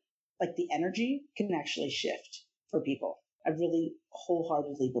air, like the energy can actually shift for people. I really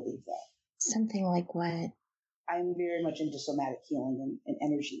wholeheartedly believe that. Something like what? I'm very much into somatic healing and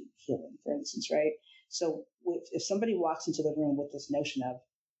energy healing, for instance, right? So if somebody walks into the room with this notion of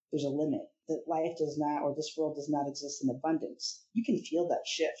there's a limit, that life does not, or this world does not exist in abundance, you can feel that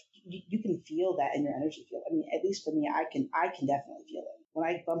shift. You can feel that in your energy field. I mean, at least for me, I can definitely feel it. When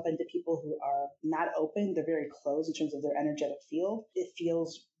I bump into people who are not open, they're very closed in terms of their energetic field, it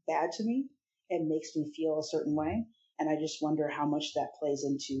feels bad to me. It makes me feel a certain way. And I just wonder how much that plays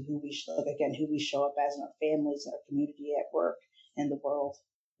into who we show up as in our families, in our community, at work, in the world,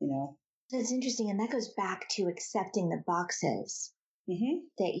 you know. That's interesting. And that goes back to accepting the boxes that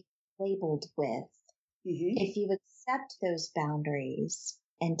you're labeled with. If you accept those boundaries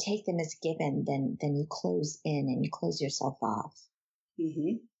and take them as given, then you close in and you close yourself off.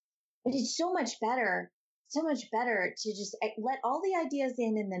 But it's so much better to just let all the ideas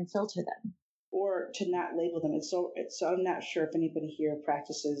in and then filter them. Or to not label them. So I'm not sure if anybody here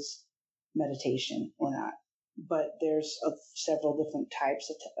practices meditation or not, but there's several different types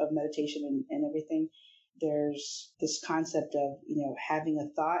of meditation and everything. There's this concept of, you know, having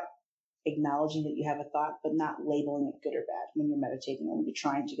a thought, acknowledging that you have a thought, but not labeling it good or bad when you're meditating or when you're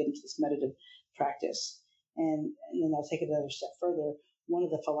trying to get into this meditative practice. And then I'll take it another step further. One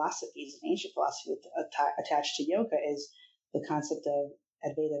of the philosophies, an ancient philosophy attached to yoga, is the concept of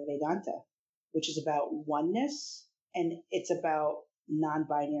Advaita Vedanta, which is about oneness, and it's about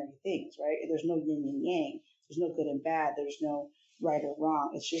non-binary things, right? There's no yin and yang. There's no good and bad. There's no right or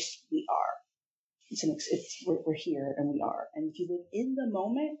wrong. It's just we are. We're here and we are. And if you live in the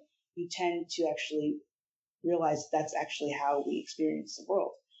moment, you tend to actually realize that's actually how we experience the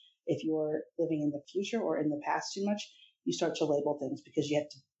world. If you're living in the future or in the past too much, you start to label things because you have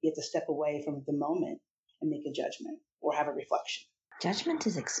to step away from the moment and make a judgment or have a reflection. Judgment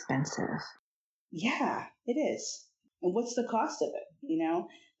is expensive. Yeah, it is. And what's the cost of it? You know,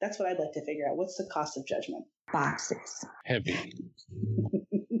 that's what I'd like to figure out. What's the cost of judgment? Boxes. Heavy.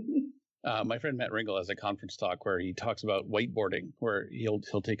 My friend Matt Ringel has a conference talk where he talks about whiteboarding, where he'll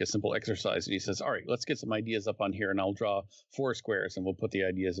take a simple exercise and he says, all right, let's get some ideas up on here and I'll draw 4 squares and we'll put the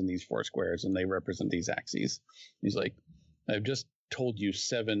ideas in these 4 squares and they represent these axes. He's like, I've just told you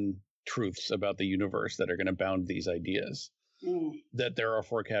 7 truths about the universe that are going to bound these ideas. That there are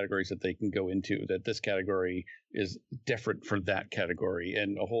 4 categories that they can go into, that this category is different from that category,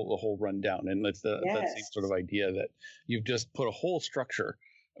 and a whole rundown. And it's that same sort of idea that you've just put a whole structure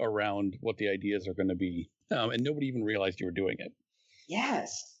around what the ideas are going to be. And nobody even realized you were doing it.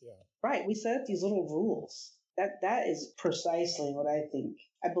 Yes. Yeah. Right. We set up these little rules. That is precisely what I think.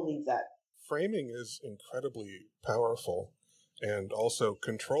 I believe that. Framing is incredibly powerful, and also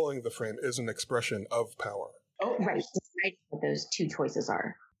controlling the frame is an expression of power. Oh, Right. Decide what those two choices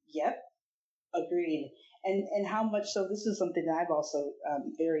are. Yep. Agreed. And how much so this is something that I'm also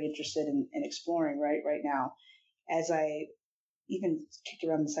very interested in exploring right now. As I even kicked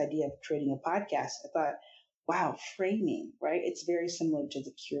around this idea of creating a podcast, I thought, wow, framing, right? It's very similar to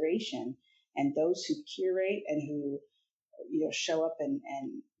the curation. And those who curate and who show up and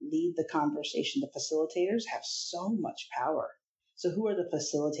lead the conversation, the facilitators have so much power. So who are the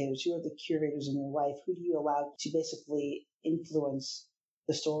facilitators? Who are the curators in your life? Who do you allow to basically influence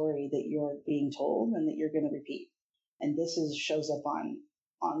the story that you're being told and that you're going to repeat? And this shows up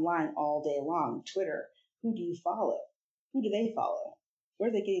online all day long. Twitter. Who do you follow? Who do they follow? Where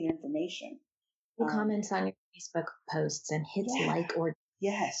are they getting their information? Who comments on your Facebook posts and hits like or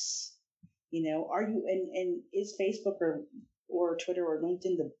yes. Are you and is Facebook or Twitter or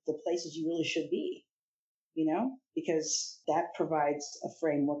LinkedIn the places you really should be? Because that provides a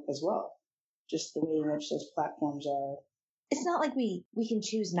framework as well. Just the way in which those platforms are. It's not like we can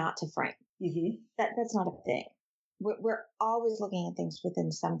choose not to frame. Mm-hmm. That's not a thing. We're always looking at things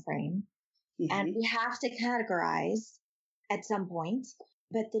within some frame, and we have to categorize at some point.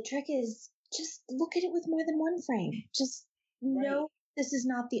 But the trick is just look at it with more than one frame. Just know this is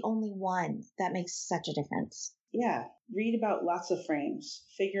not the only one. That makes such a difference. Yeah. Read about lots of frames.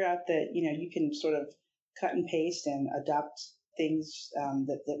 Figure out that, you can sort of cut and paste and adopt things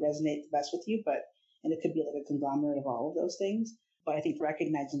that resonate the best with you. And it could be like a conglomerate of all of those things. But I think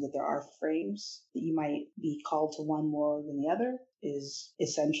recognizing that there are frames that you might be called to one more than the other is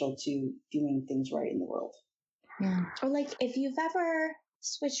essential to doing things right in the world. Yeah. Or like if you've ever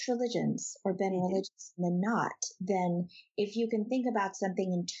switched religions or been religious and then not, then if you can think about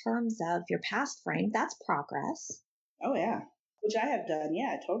something in terms of your past frame, that's progress. Oh, yeah. Which I have done.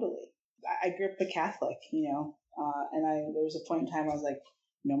 Yeah, totally. I grew up a Catholic, and there was a point in time I was like,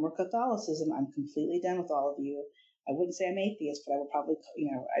 no more Catholicism. I'm completely done with all of you. I wouldn't say I'm atheist, but I would probably,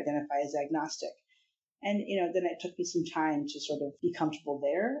 identify as agnostic. And, then it took me some time to sort of be comfortable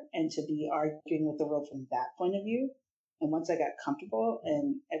there and to be arguing with the world from that point of view. And once I got comfortable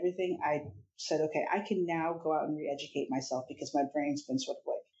and everything, I said, okay, I can now go out and re-educate myself because my brain's been sort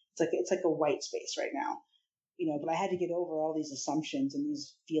of like, it's like a white space right now. But I had to get over all these assumptions and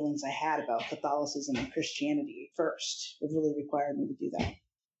these feelings I had about Catholicism and Christianity first. It really required me to do that.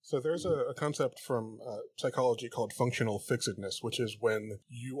 So there's a concept from psychology called functional fixedness, which is when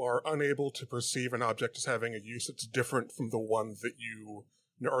you are unable to perceive an object as having a use that's different from the one that you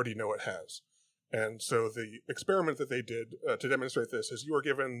already know it has. And so the experiment that they did to demonstrate this is you were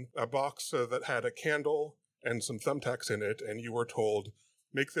given a box that had a candle and some thumbtacks in it, and you were told,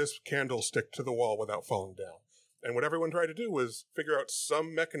 make this candle stick to the wall without falling down. And what everyone tried to do was figure out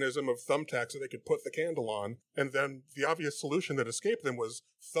some mechanism of thumbtacks that they could put the candle on. And then the obvious solution that escaped them was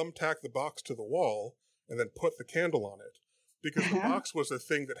thumbtack the box to the wall and then put the candle on it. Because the box was a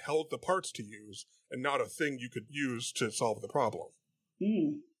thing that held the parts to use and not a thing you could use to solve the problem.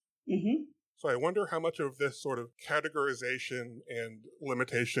 Mm-hmm. So I wonder how much of this sort of categorization and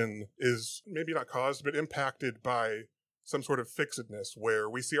limitation is maybe not caused, but impacted by some sort of fixedness where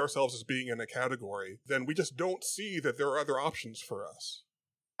we see ourselves as being in a category, then we just don't see that there are other options for us.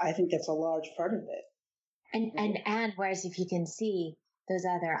 I think that's a large part of it. And whereas if you can see those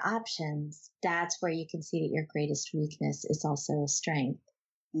other options, that's where you can see that your greatest weakness is also a strength.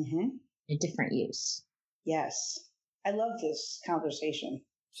 A different use. Yes. I love this conversation.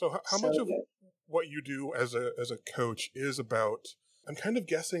 So how much of what you do as a coach is about, I'm kind of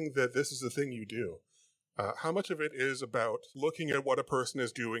guessing that this is the thing you do. How much of it is about looking at what a person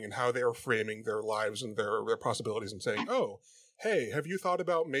is doing and how they are framing their lives and their possibilities and saying, oh, hey, have you thought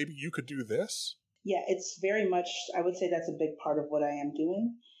about maybe you could do this? Yeah, it's very much, I would say that's a big part of what I am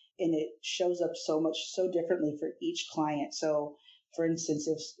doing. And it shows up so differently for each client. So, for instance,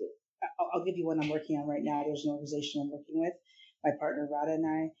 I'll give you one I'm working on right now. There's an organization I'm working with, my partner Rada and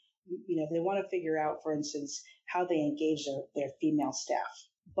I. They want to figure out, for instance, how they engage their female staff.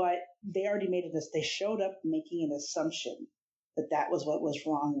 But they already they showed up making an assumption that was what was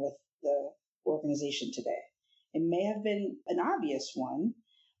wrong with the organization today. It may have been an obvious one,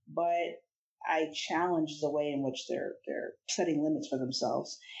 but I challenged the way in which they're setting limits for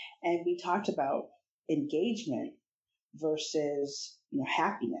themselves. And we talked about engagement versus,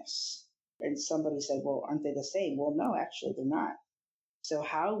 happiness. And somebody said, well, aren't they the same? Well, no, actually they're not. So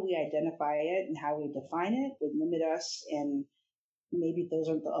how we identify it and how we define it would limit us and maybe those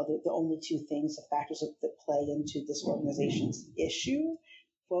are the only two things, the factors that play into this organization's issue.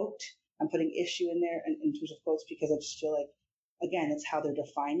 Quote, I'm putting issue in there in terms of quotes because I just feel like, again, it's how they're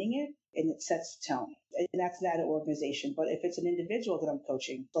defining it and it sets the tone. And that's that organization. But if it's an individual that I'm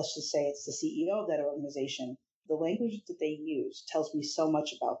coaching, let's just say it's the CEO of that organization, the language that they use tells me so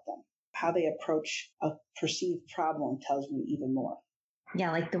much about them. How they approach a perceived problem tells me even more.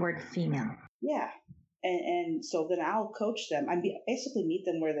 Yeah, like the word female. Yeah. And so then I'll coach them. I basically meet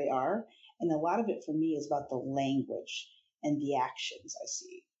them where they are. And a lot of it for me is about the language and the actions I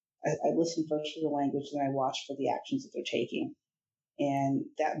see. I listen first for the language, then I watch for the actions that they're taking. And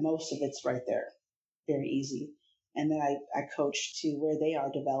that most of it's right there. Very easy. And then I coach to where they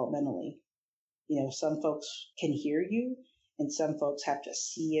are developmentally. Some folks can hear you and some folks have to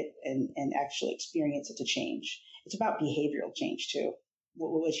see it and actually experience it to change. It's about behavioral change too,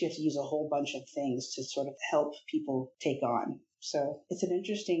 which you have to use a whole bunch of things to sort of help people take on. So it's an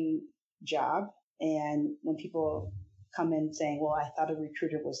interesting job. And when people come in saying, well, I thought a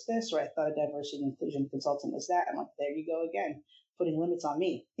recruiter was this, or I thought a diversity and inclusion consultant was that, I'm like, there you go again, putting limits on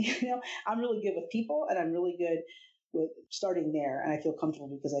me. I'm really good with people and I'm really good with starting there. And I feel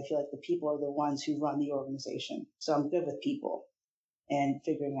comfortable because I feel like the people are the ones who run the organization. So I'm good with people and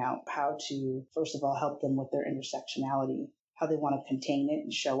figuring out how to, first of all, help them with their intersectionality, how they want to contain it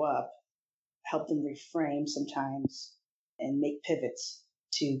and show up, help them reframe sometimes and make pivots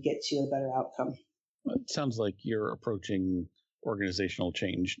to get to a better outcome. It sounds like you're approaching organizational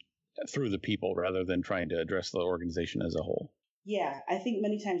change through the people rather than trying to address the organization as a whole. Yeah, I think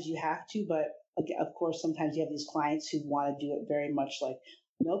many times you have to, but of course, sometimes you have these clients who want to do it very much like,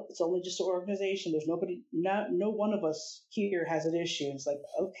 nope, it's only just an organization. There's nobody, no one of us here has an issue. It's like,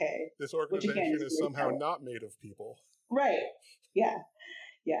 okay. This organization is somehow not made of people. Right. Yeah.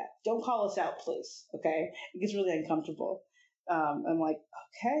 Yeah. Don't call us out, please. Okay. It gets really uncomfortable. I'm like,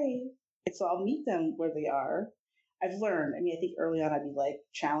 okay. And so I'll meet them where they are. I've learned, I think early on I'd be like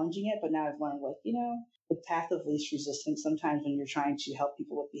challenging it, but now I've learned like, the path of least resistance, sometimes when you're trying to help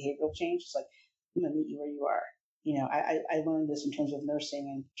people with behavioral change, it's like, I'm going to meet you where you are. I learned this in terms of nursing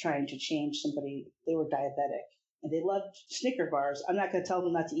and trying to change somebody. They were diabetic and they loved Snicker bars. I'm not going to tell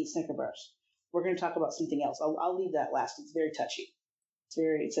them not to eat Snicker bars. We're going to talk about something else. I'll leave that last. It's very touchy.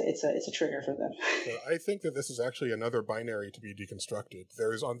 It's a trigger for them. So I think that this is actually another binary to be deconstructed.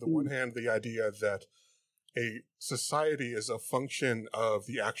 There is on the one hand the idea that a society is a function of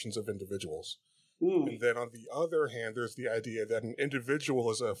the actions of individuals. And then on the other hand, there's the idea that an individual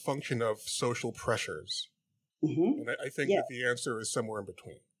is a function of social pressures. And I think that the answer is somewhere in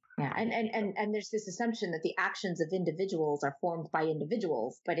between. Yeah, and there's this assumption that the actions of individuals are formed by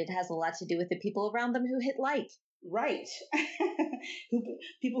individuals, but it has a lot to do with the people around them who hit like. Right.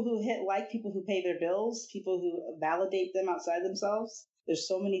 People who hit like, people who pay their bills, people who validate them outside themselves. There's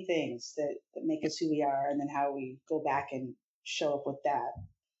so many things that make us who we are, and then how we go back and show up with that.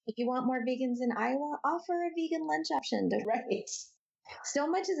 If you want more vegans in Iowa, offer a vegan lunch option. Right. So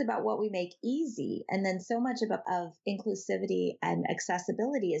much is about what we make easy. And then so much of inclusivity and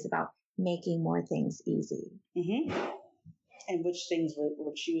accessibility is about making more things easy. And which things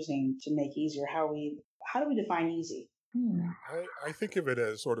we're choosing to make easier. How do we define easy? I think of it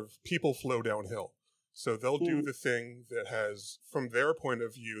as sort of people flow downhill. So they'll do the thing that has, from their point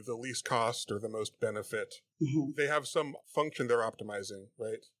of view, the least cost or the most benefit. They have some function they're optimizing,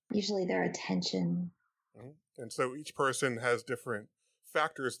 right? Usually their attention. And so each person has different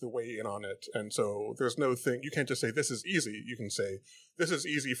factors to weigh in on it. And so there's no thing, you can't just say, this is easy. You can say, this is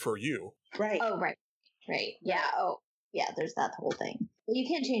easy for you. Right. Oh, right. Right. Yeah. Oh, yeah. There's that whole thing. You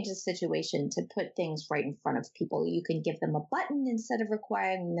can't change the situation to put things right in front of people. You can give them a button instead of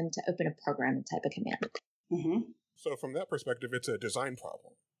requiring them to open a program and type a command. So from that perspective, it's a design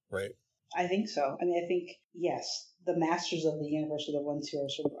problem, right? I think so. I think, yes, the masters of the universe are the ones who are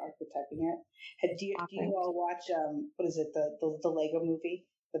sort of architecting it. Do you all watch, what is it, the Lego movie,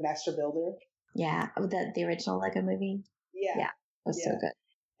 The Master Builder? Yeah. Oh, the original Lego movie? Yeah. Yeah. It was so good.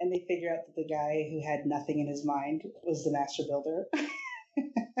 And they figure out that the guy who had nothing in his mind was the master builder,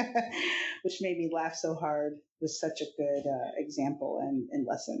 which made me laugh so hard. It was such a good example and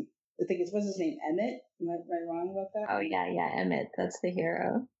lesson. I think what's his name, Emmett? Am I wrong about that? Oh, yeah, Emmett. That's the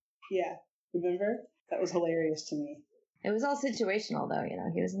hero. Yeah. Remember? That was hilarious to me. It was all situational, though.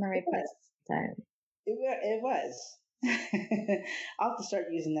 He was in the right place at the time. It was. I'll have to start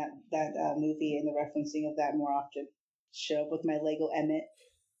using that movie and the referencing of that more often. Show up with my Lego Emmett.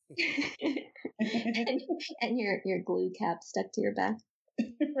 and your glue cap stuck to your back.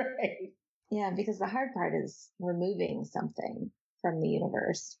 Right. Yeah, because the hard part is removing something from the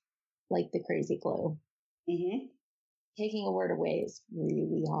universe, like the crazy glue. taking a word away is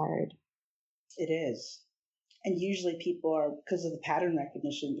really hard. It is. And usually people are, because of the pattern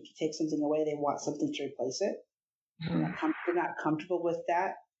recognition, if you take something away, they want something to replace it. They're not comfortable with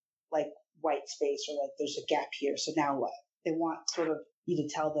that, like white space or like there's a gap here. So now what? They want sort of you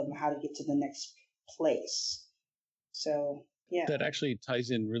to tell them how to get to the next place. So, yeah. That actually ties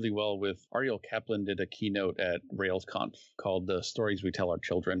in really well with Ariel Kaplan did a keynote at RailsConf called The Stories We Tell Our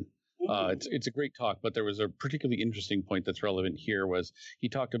Children. It's a great talk, but there was a particularly interesting point that's relevant here was he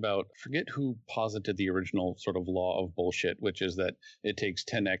talked about, forget who posited the original sort of law of bullshit, which is that it takes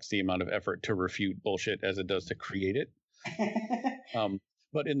 10x the amount of effort to refute bullshit as it does to create it.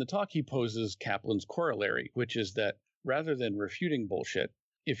 But in the talk, he poses Kaplan's corollary, which is that rather than refuting bullshit,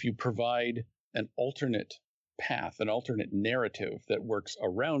 if you provide an alternate path, an alternate narrative that works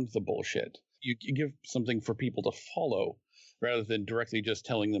around the bullshit, you give something for people to follow rather than directly just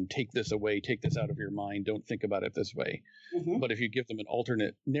telling them, take this away, take this out of your mind, don't think about it this way. But if you give them an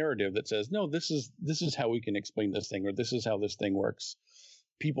alternate narrative that says, no, this is how we can explain this thing, or this is how this thing works,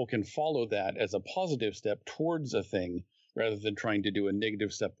 people can follow that as a positive step towards a thing rather than trying to do a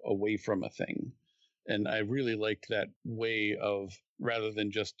negative step away from a thing. And I really liked that way of, rather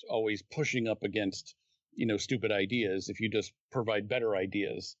than just always pushing up against, stupid ideas, if you just provide better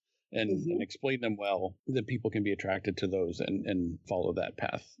ideas and explain them well, then people can be attracted to those and follow that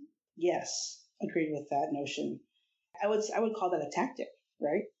path. Yes, agreed with that notion. I would call that a tactic,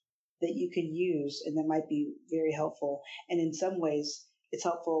 right? That you can use, and that might be very helpful. And in some ways, it's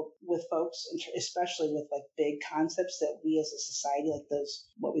helpful with folks, especially with like big concepts that we as a society, like those,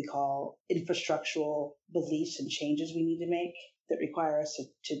 what we call infrastructural beliefs and changes we need to make that require us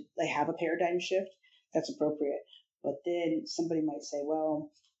to like have a paradigm shift. That's appropriate. But then somebody might say,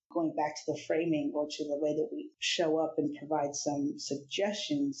 well, going back to the framing or to the way that we show up and provide some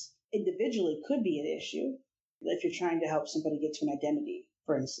suggestions individually could be an issue. If you're trying to help somebody get to an identity,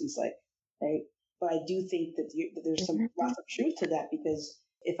 for instance, like, right? But I do think that there's some lots of truth to that, because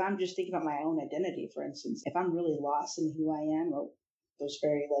if I'm just thinking about my own identity, for instance, if I'm really lost in who I am, or those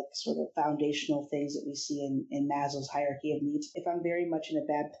very like sort of foundational things that we see in Maslow's hierarchy of needs, if I'm very much in a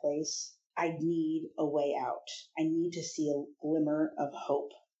bad place, I need a way out. I need to see a glimmer of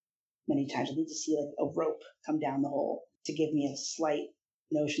hope. Many times I need to see like a rope come down the hole to give me a slight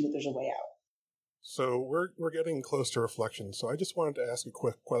notion that there's a way out. So we're getting close to reflection. So I just wanted to ask a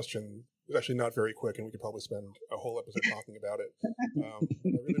quick question. It's actually not very quick, and we could probably spend a whole episode talking about it.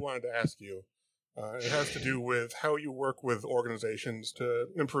 But I really wanted to ask you. It has to do with how you work with organizations to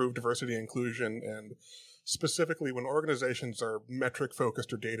improve diversity and inclusion, and specifically when organizations are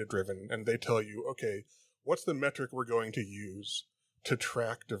metric-focused or data-driven, and they tell you, okay, what's the metric we're going to use to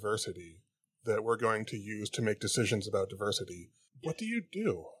track diversity, that we're going to use to make decisions about diversity? What do you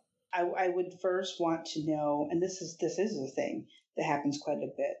do? I would first want to know, and this is a thing that happens quite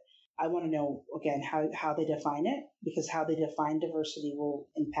a bit. I want to know, again, how they define it, because how they define diversity will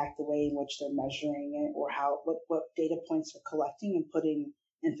impact the way in which they're measuring it, or what data points they're collecting and putting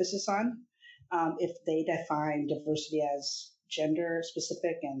emphasis on. If they define diversity as gender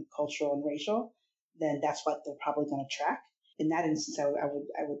specific and cultural and racial, then that's what they're probably going to track. In that instance, I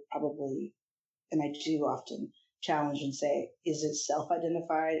would probably, and I do often challenge and say, is it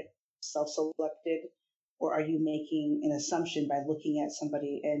self-identified, self-selected, or are you making an assumption by looking at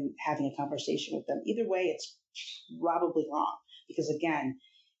somebody and having a conversation with them? Either way, it's probably wrong, because again,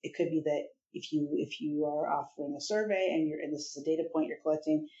 it could be that if you are offering a survey and this is a data point you're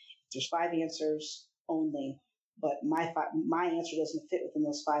collecting, there's 5 answers only, but my answer doesn't fit within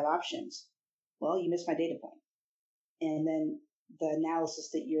those 5 options. Well, you missed my data point. And then the analysis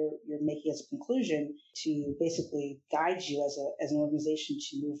that you're making as a conclusion to basically guide you as an organization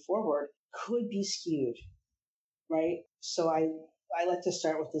to move forward could be skewed, right? So I like to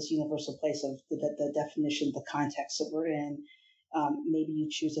start with this universal place of the definition, the context that we're in. Maybe you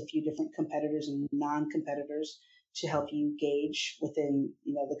choose a few different competitors and non-competitors to help you gauge within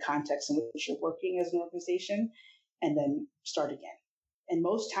the context in which you're working as an organization, and then start again. And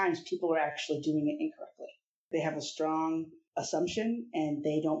most times people are actually doing it incorrectly. They have a strong assumption and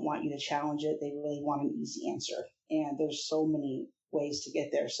they don't want you to challenge it. They really want an easy answer. And there's so many ways to get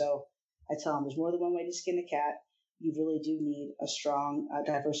there. So I tell them there's more than one way to skin a cat. You really do need a strong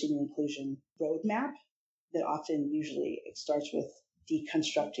diversity and inclusion roadmap that usually it starts with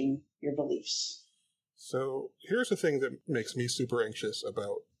deconstructing your beliefs. So here's the thing that makes me super anxious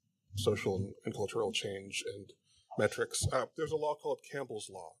about social and cultural change and metrics. There's a law called Campbell's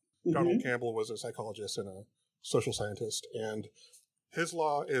Law. Mm-hmm. Donald Campbell was a psychologist and a social scientist, and his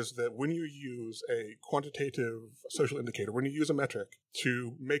law is that when you use a quantitative social indicator, when you use a metric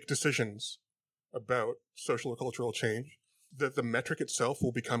to make decisions about social or cultural change, that the metric itself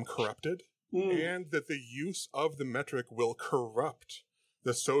will become corrupted and that the use of the metric will corrupt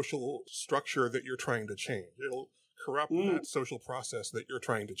the social structure that you're trying to change. It'll corrupt that social process that you're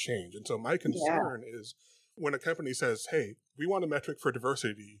trying to change. And so my concern is when a company says, hey, we want a metric for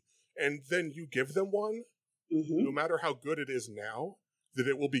diversity, and then you give them one, no matter how good it is now, that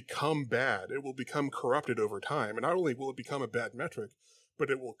it will become bad. It will become corrupted over time. And not only will it become a bad metric, but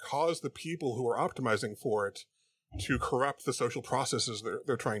it will cause the people who are optimizing for it to corrupt the social processes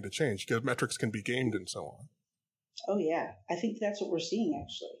they're trying to change, because metrics can be gamed and so on. Oh, yeah. I think that's what we're seeing,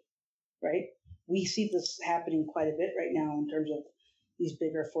 actually, right? We see this happening quite a bit right now in terms of these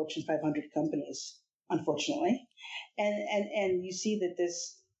bigger Fortune 500 companies, unfortunately. And you see that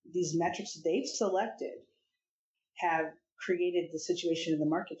these metrics that they've selected have created the situation in the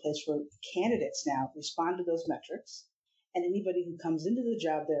marketplace where candidates now respond to those metrics, and anybody who comes into the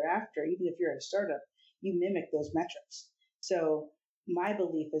job thereafter, even if you're at a startup, you mimic those metrics. So my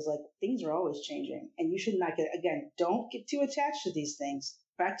belief is like things are always changing, and you should not don't get too attached to these things.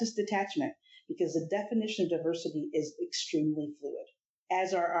 Practice detachment, because the definition of diversity is extremely fluid,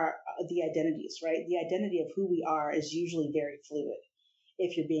 as are the identities, right? The identity of who we are is usually very fluid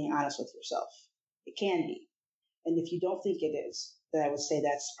if you're being honest with yourself. It can be. And if you don't think it is, then I would say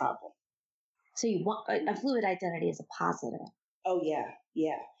that's the problem. So you want a fluid identity is a positive. Oh, yeah.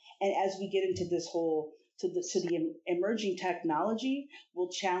 Yeah. And as we get into this whole, to the emerging technology will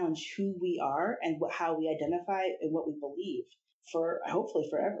challenge who we are and how we identify and what we believe for hopefully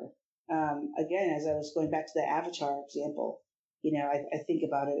forever. Again, as I was going back to the avatar example, I think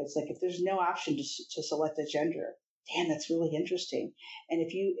about it. It's like if there's no option to select a gender, damn, that's really interesting. And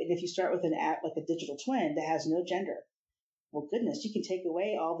if you start with an app like a digital twin that has no gender, well, goodness, you can take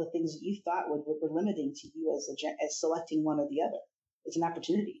away all the things that you thought were limiting to you as selecting one or the other. It's an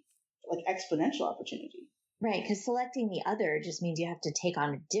opportunity, like exponential opportunity. Right, because selecting the other just means you have to take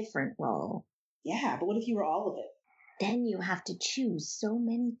on a different role. Yeah, but what if you were all of it? Then you have to choose so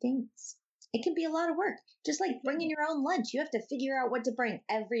many things. It can be a lot of work. Just like bringing your own lunch. You have to figure out what to bring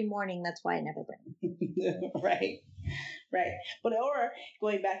every morning. That's why I never bring. Right. But or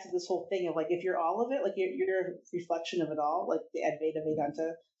going back to this whole thing of like, if you're all of it, like you're a reflection of it all, like the Advaita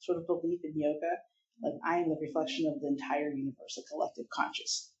Vedanta sort of belief in yoga, like I am the reflection of the entire universe, the collective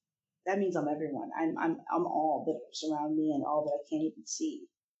conscious. That means I'm everyone. I'm all that surround me and all that I can't even see.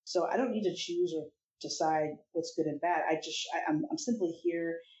 So I don't need to choose or decide what's good and bad. I'm simply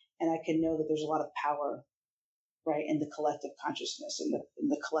here. And I can know that there's a lot of power, right, in the collective consciousness and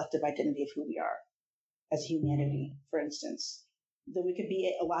the collective identity of who we are as humanity, for instance. That we could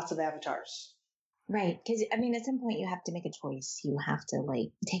be lots of avatars. Right. Because, at some point you have to make a choice. You have to,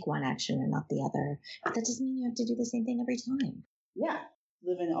 take one action and not the other. But that doesn't mean you have to do the same thing every time. Yeah.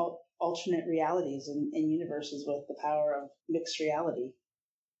 Live in alternate realities and universes with the power of mixed reality,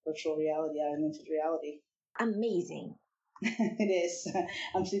 virtual reality, augmented reality. Amazing. It is.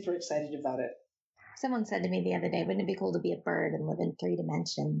 I'm super excited about it. Someone said to me the other day, wouldn't it be cool to be a bird and live in 3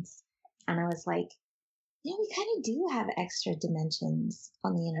 dimensions? And I was like, we kind of do have extra dimensions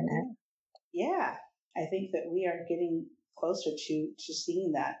on the internet. Yeah. I think that we are getting closer to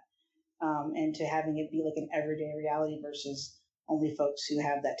seeing that and to having it be like an everyday reality versus only folks who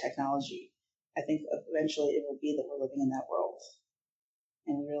have that technology. I think eventually it will be that we're living in that world.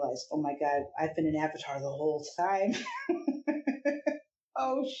 And we realize, oh my God, I've been an avatar the whole time.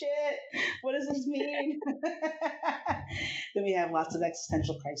 Oh shit, what does this mean? Then we have lots of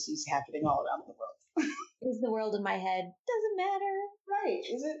existential crises happening all around the world. Is the world in my head? Doesn't matter. Right.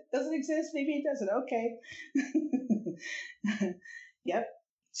 Is it? Does it exist? Maybe it doesn't. Okay. Yep.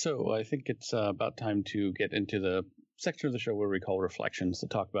 So I think it's about time to get into the section of the show where we call reflections, to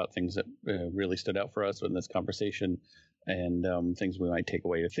talk about things that really stood out for us in this conversation and things we might take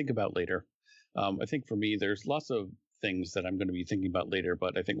away to think about later. I think for me, there's lots of things that I'm going to be thinking about later,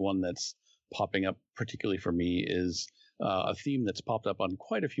 but I think one that's popping up particularly for me is a theme that's popped up on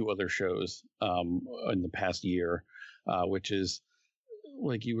quite a few other shows in the past year, which is,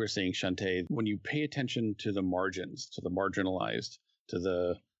 like you were saying, Shante, when you pay attention to the margins, to the marginalized, to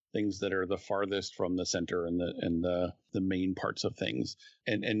the things that are the farthest from the center and the main parts of things,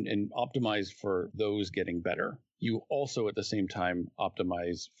 and optimize for those getting better. You also at the same time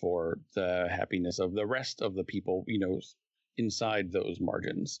optimize for the happiness of the rest of the people, inside those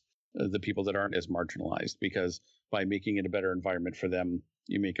margins, the people that aren't as marginalized, because by making it a better environment for them,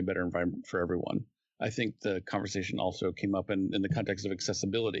 you make a better environment for everyone. I think the conversation also came up in the context of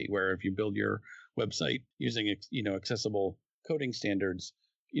accessibility, where if you build your website using, accessible coding standards,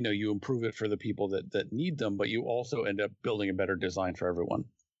 you improve it for the people that need them, but you also end up building a better design for everyone.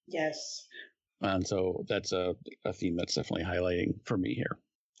 Yes. And so that's a theme that's definitely highlighting for me here.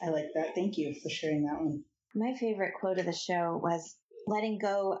 I like that. Thank you for sharing that one. My favorite quote of the show was, letting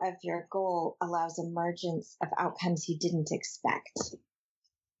go of your goal allows emergence of outcomes you didn't expect.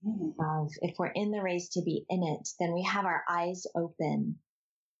 If we're in the race to be in it, then we have our eyes open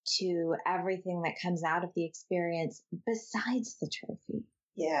to everything that comes out of the experience besides the trophy.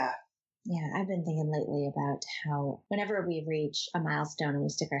 Yeah. Yeah, I've been thinking lately about how whenever we reach a milestone and we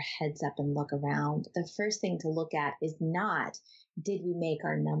stick our heads up and look around, the first thing to look at is not, did we make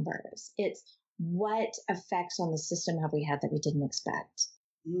our numbers? It's, what effects on the system have we had that we didn't expect?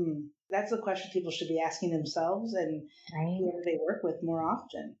 That's the question people should be asking themselves and whoever they work with more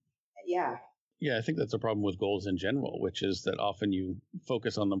often. Yeah. Yeah, I think that's a problem with goals in general, which is that often you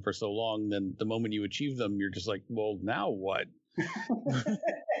focus on them for so long, then the moment you achieve them, you're just like, well, now what?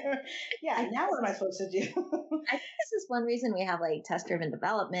 Yeah, now what am I supposed to do? I think this is one reason we have like test-driven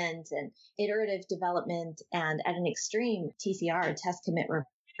development and iterative development and at an extreme TCR, test commit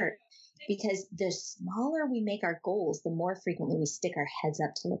revert, because the smaller we make our goals, the more frequently we stick our heads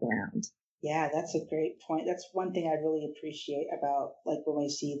up to look around. Yeah, that's a great point. That's one thing I really appreciate about like when we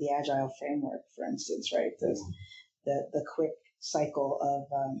see the Agile framework, for instance, right? The quick cycle of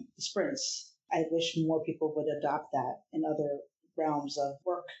sprints. I wish more people would adopt that in other realms of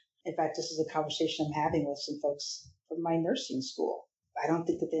work. In fact, this is a conversation I'm having with some folks from my nursing school. I don't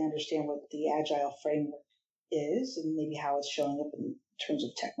think that they understand what the Agile framework is and maybe how it's showing up in terms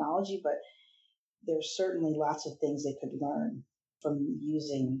of technology, but there's certainly lots of things they could learn from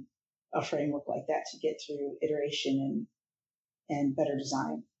using a framework like that to get through iteration and better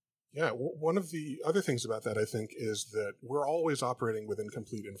design. Yeah, one of the other things about that, I think, is that we're always operating with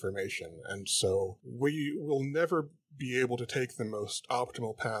incomplete information. And so we will never be able to take the most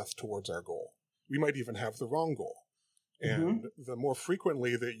optimal path towards our goal. We might even have the wrong goal. And the more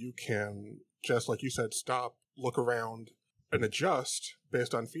frequently that you can, just like you said, stop, look around, and adjust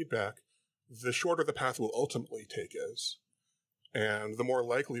based on feedback, the shorter the path will ultimately take is. And the more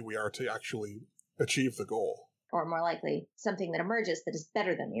likely we are to actually achieve the goal. Or more likely, something that emerges that is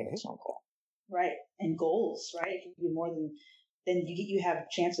better than the original goal. Right. And goals, right? It can be more than, then you have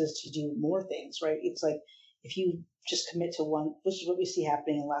chances to do more things, right? It's like if you just commit to one, which is what we see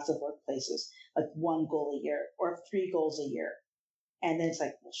happening in lots of workplaces, like one goal a year or 3 goals a year. And then it's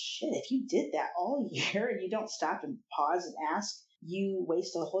like, well, shit, if you did that all year and you don't stop and pause and ask, you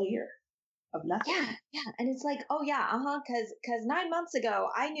waste a whole year of nothing. Yeah. And it's like, oh yeah, because 9 months ago,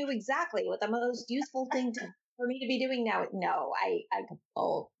 I knew exactly what the most useful thing for me to be doing now. No,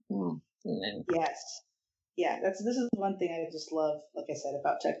 Yes. Yeah, this is one thing I just love, like I said,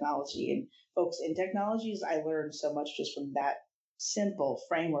 about technology and folks in technologies. I learned so much just from that simple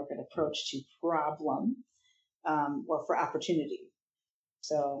framework and approach to problem or for opportunity.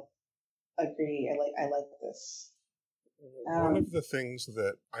 So agree. I like this. One of the things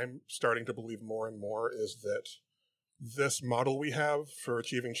that I'm starting to believe more and more is that this model we have for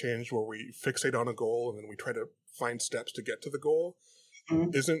achieving change, where we fixate on a goal and then we try to find steps to get to the goal,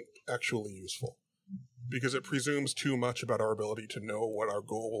 isn't actually useful, because it presumes too much about our ability to know what our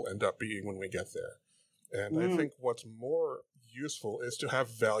goal will end up being when we get there. And I think what's more useful is to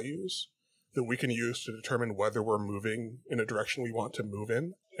have values that we can use to determine whether we're moving in a direction we want to move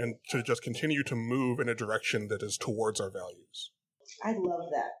in, and to just continue to move in a direction that is towards our values. I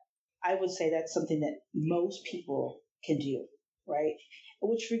love that. I would say that's something that most people can do, right?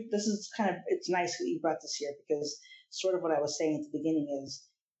 This is it's nice that you brought this here, because sort of what I was saying at the beginning is,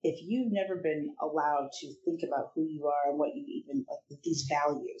 if you've never been allowed to think about who you are and what you even, like these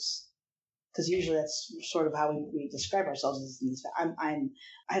values, because usually that's sort of how we describe ourselves as these. I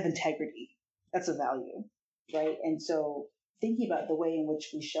have integrity. That's a value, right? And so thinking about the way in which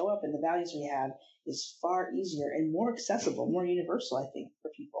we show up and the values we have is far easier and more accessible, more universal, I think,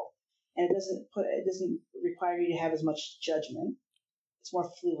 for people. And it doesn't require you to have as much judgment. It's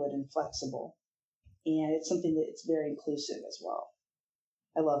more fluid and flexible. And it's something that it's very inclusive as well.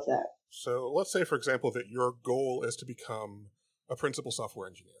 I love that. So let's say, for example, that your goal is to become a principal software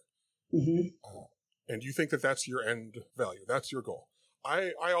engineer. And you think that that's your end value. That's your goal.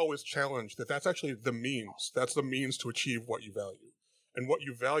 I always challenge that that's actually the means. That's the means to achieve what you value. And what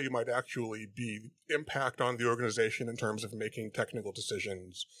you value might actually be impact on the organization in terms of making technical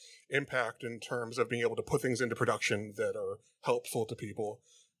decisions, impact in terms of being able to put things into production that are helpful to people.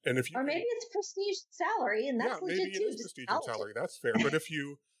 And if you, or maybe it's prestige salary, and that's legit maybe too. it is prestige and salary. That's fair. But if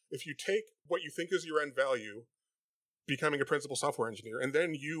you take what you think is your end value, becoming a principal software engineer, and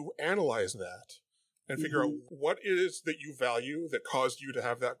then you analyze that and figure out what it is that you value that caused you to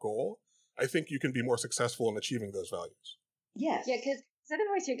have that goal, I think you can be more successful in achieving those values. Yes. Yeah, because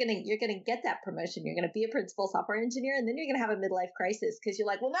otherwise you're gonna get that promotion. You're gonna be a principal software engineer, and then you're gonna have a midlife crisis because you're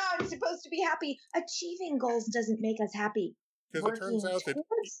like, well, now I'm supposed to be happy. Achieving goals doesn't make us happy. Because it turns out that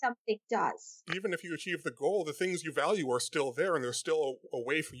something does. even if you achieve the goal, the things you value are still there, and there's still a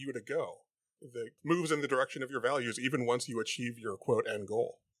way for you to go that moves in the direction of your values, even once you achieve your quote end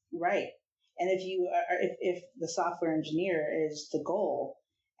goal. Right. And if you are, if the software engineer is the goal,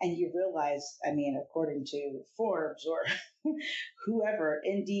 and you realize, I mean, according to Forbes or whoever,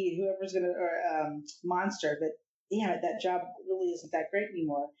 Indeed, whoever's going to, or Monster, that, that job really isn't that great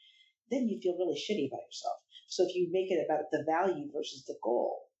anymore, then you feel really shitty about yourself. So if you make it about the value versus the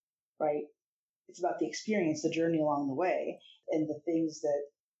goal, right? It's about the experience, the journey along the way, and the things that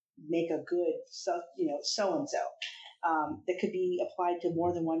make a good, so-and-so that could be applied to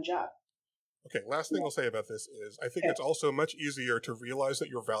more than one job. Okay, last thing I'll say about this is I think it's also much easier to realize that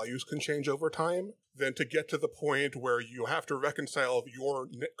your values can change over time than to get to the point where you have to reconcile your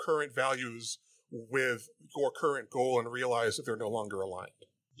current values with your current goal and realize that they're no longer aligned.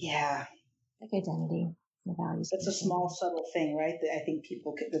 Yeah. Like identity, the values. That's a small, subtle thing, right? That I think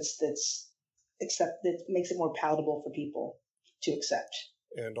people that makes it more palatable for people to accept.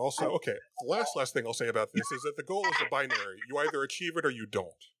 And also, the last thing I'll say about this is that the goal is a binary. You either achieve it or you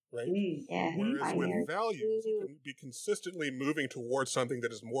don't. Right? Yeah, whereas with values, you can be consistently moving towards something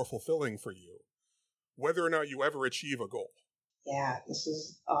that is more fulfilling for you, whether or not you ever achieve a goal. Yeah, this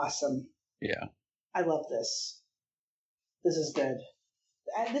is awesome. Yeah. I love this. This is good.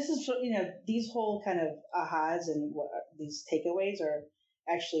 This is, these whole kind of ahas and these takeaways are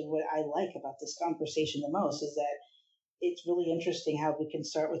actually what I like about this conversation the most, is that it's really interesting how we can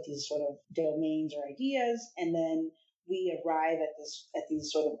start with these sort of domains or ideas, and then we arrive at these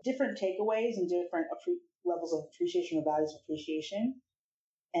sort of different takeaways and different levels of appreciation or values of appreciation,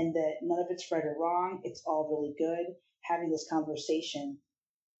 and that none of it's right or wrong. It's all really good. Having this conversation,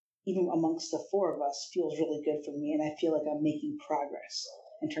 even amongst the four of us, feels really good for me, and I feel like I'm making progress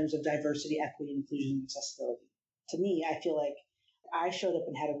in terms of diversity, equity, inclusion, and accessibility. To me, I feel like I showed up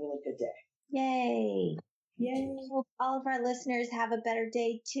and had a really good day. Yay. Yay. Hope all of our listeners have a better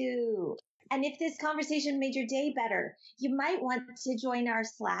day too. And if this conversation made your day better, you might want to join our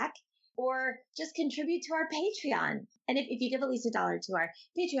Slack or just contribute to our Patreon. And if you give at least $1 to our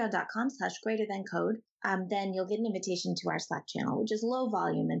patreon.com/greaterthancode, then you'll get an invitation to our Slack channel, which is low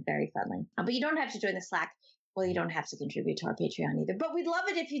volume and very friendly. But you don't have to join the Slack. Well, you don't have to contribute to our Patreon either. But we'd love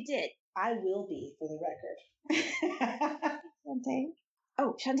it if you did. I will be, for the record. Shante?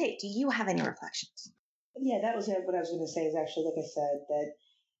 Oh, Shante, do you have any reflections? Yeah, that was what I was going to say, is actually, like I said, that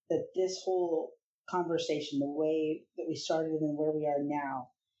this whole conversation, the way that we started and where we are now,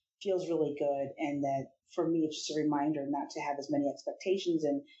 feels really good. And that for me, it's just a reminder not to have as many expectations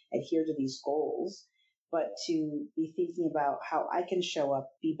and adhere to these goals, but to be thinking about how I can show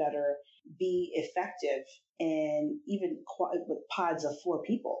up, be better, be effective, and even with pods of 4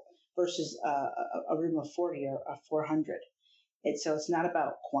 people versus a room of 40 or 400. So it's not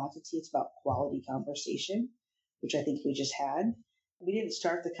about quantity, it's about quality conversation, which I think we just had. We didn't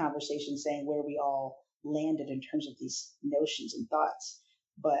start the conversation saying where we all landed in terms of these notions and thoughts,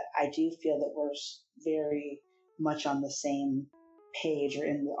 but I do feel that we're very much on the same page or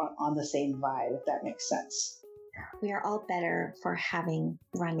on the same vibe, if that makes sense. We are all better for having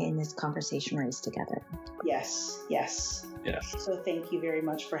run in this conversation race together. Yes. So thank you very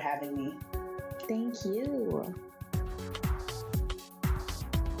much for having me. Thank you.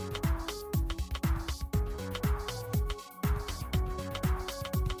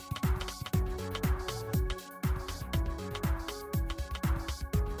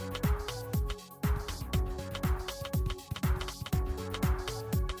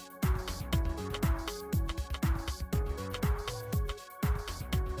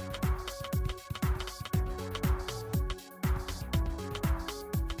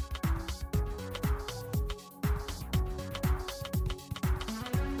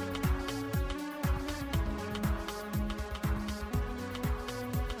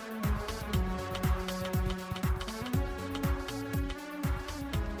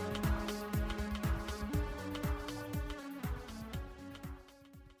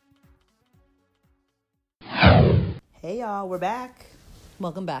 Hey y'all, we're back.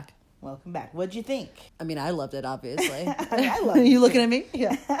 Welcome back. Welcome back. What'd you think? I mean, I loved it, obviously. I love it. You looking at me?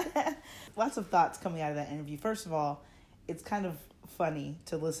 Yeah. Lots of thoughts coming out of that interview. First of all, it's kind of funny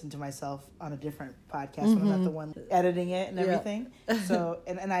to listen to myself on a different podcast when I'm not the one editing it and everything. So,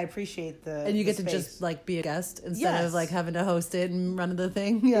 and I appreciate the And you get to space. just like be a guest instead of like having to host it and run the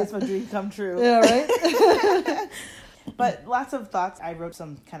thing. Yeah, it's my dream come true. Yeah, right? But lots of thoughts. I wrote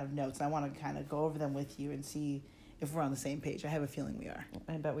some kind of notes, and I want to kind of go over them with you and see if we're on the same page. I have a feeling we are.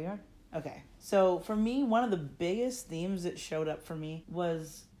 I bet we are. Okay. So for me, one of the biggest themes that showed up for me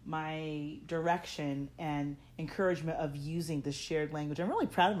was my direction and encouragement of using the shared language. I'm really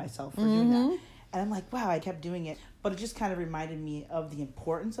proud of myself for doing that. And I'm like, wow, I kept doing it. But it just kind of reminded me of the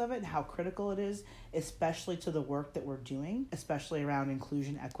importance of it and how critical it is, especially to the work that we're doing, especially around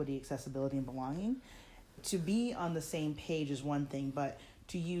inclusion, equity, accessibility, and belonging. To be on the same page is one thing, but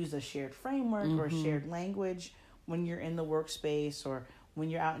to use a shared framework or a shared language when you're in the workspace or when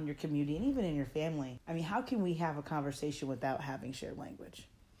you're out in your community and even in your family. I mean, how can we have a conversation without having shared language?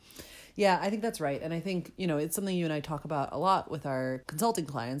 Yeah, I think that's right. And I think, it's something you and I talk about a lot with our consulting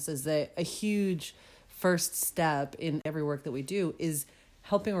clients, is that a huge first step in every work that we do is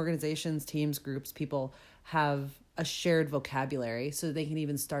helping organizations, teams, groups, people have a shared vocabulary so they can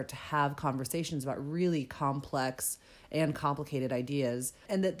even start to have conversations about really complex and complicated ideas.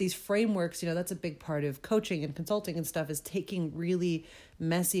 And that these frameworks, that's a big part of coaching and consulting and stuff, is taking really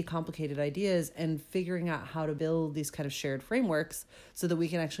messy, complicated ideas and figuring out how to build these kind of shared frameworks so that we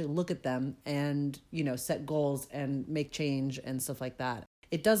can actually look at them and, set goals and make change and stuff like that.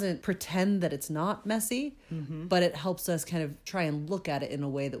 It doesn't pretend that it's not messy, but it helps us kind of try and look at it in a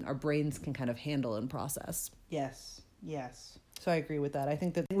way that our brains can kind of handle and process. Yes. So I agree with that. I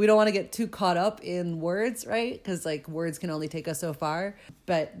think that we don't want to get too caught up in words, right? Because words can only take us so far,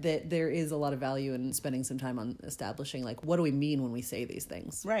 but that there is a lot of value in spending some time on establishing what do we mean when we say these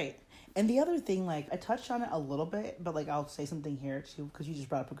things? Right. And the other thing, I touched on it a little bit, but I'll say something here too, because you just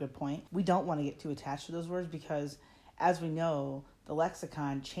brought up a good point. We don't want to get too attached to those words because, as we know, the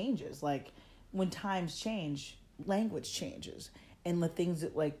lexicon changes. When times change, language changes. And the things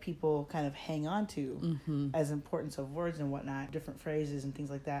that people kind of hang on to as importance of words and whatnot, different phrases and things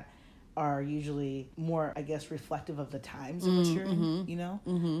like that, are usually more, I guess, reflective of the times in which you're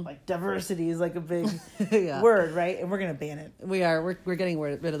in, diversity is a big word, right? And we're going to ban it. We are. We're getting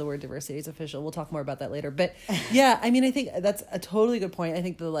rid of the word diversity. It's official. We'll talk more about that later. But yeah, I mean, I think that's a totally good point. I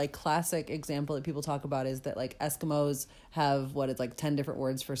think the classic example that people talk about is that Eskimos have 10 different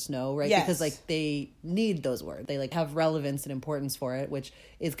words for snow, right? Yes. Because they need those words. They have relevance and importance for it, which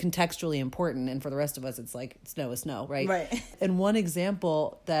is contextually important. And for the rest of us, it's snow is snow, right? Right. And one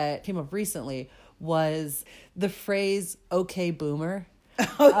example that came up recently was the phrase "okay, boomer."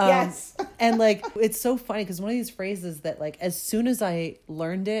 Oh, yes. And it's so funny because one of these phrases that as soon as I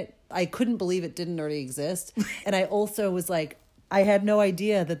learned it, I couldn't believe it didn't already exist. And I also was I had no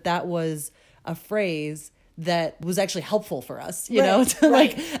idea that was a phrase that was actually helpful for us,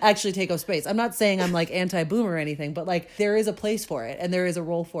 to actually take up space. I'm not saying I'm anti-boomer or anything, but there is a place for it and there is a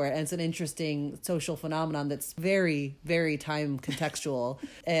role for it. And it's an interesting social phenomenon that's very, very time contextual.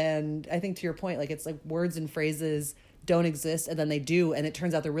 And I think to your point, it's words and phrases don't exist and then they do. And it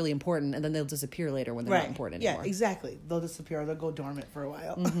turns out they're really important and then they'll disappear later when they're not important anymore. Yeah, exactly. They'll disappear or they'll go dormant for a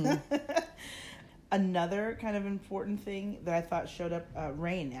while. Another kind of important thing that I thought showed up,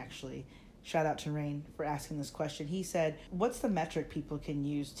 Rain actually. Shout out to Rain for asking this question. He said, what's the metric people can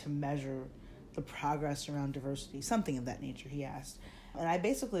use to measure the progress around diversity? Something of that nature, he asked. And I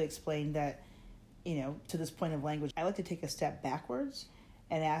basically explained that, to this point of language, I like to take a step backwards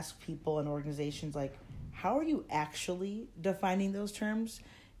and ask people and organizations, how are you actually defining those terms?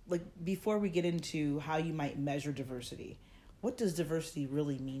 Before we get into how you might measure diversity, what does diversity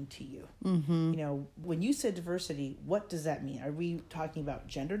really mean to you? When you said diversity, what does that mean? Are we talking about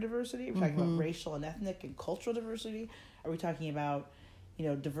gender diversity? Are we talking about racial and ethnic and cultural diversity? Are we talking about,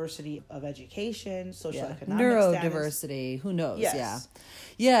 diversity of education, social economic neurodiversity? Who knows? Yes.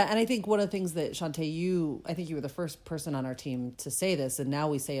 Yeah. And I think one of the things that Shantae, I think you were the first person on our team to say this, and now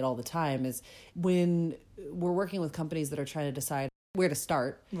we say it all the time, is when we're working with companies that are trying to decide where to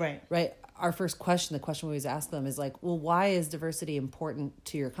start. Right. Our first question, the question we always ask them is well, why is diversity important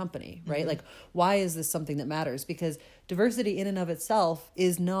to your company, right? Why is this something that matters? Because diversity in and of itself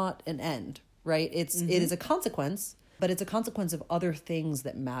is not an end, right? It is a consequence, but it's a consequence of other things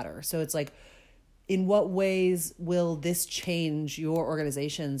that matter. So it's in what ways will this change your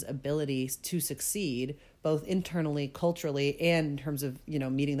organization's ability to succeed, both internally, culturally, and in terms of,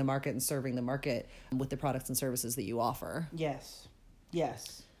 meeting the market and serving the market with the products and services that you offer? Yes.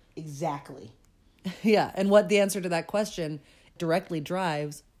 Exactly. Yeah. And what the answer to that question directly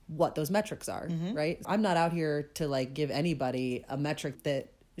drives what those metrics are, right? I'm not out here to give anybody a metric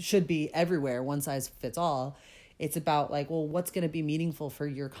that should be everywhere, one size fits all. It's about what's going to be meaningful for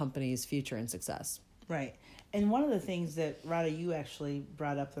your company's future and success. Right. And one of the things that Radha, you actually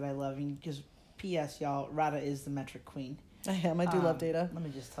brought up that I love, because P.S. y'all, Radha is the metric queen. I am. I do love data. Let me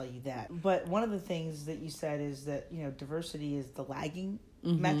just tell you that. But one of the things that you said is that, diversity is the lagging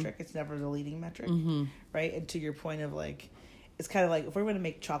metric. It's never the leading metric, right? And to your point of like, it's kind of like if we're going to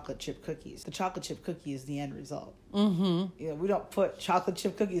make chocolate chip cookies, the chocolate chip cookie is the end result. You know, we don't put chocolate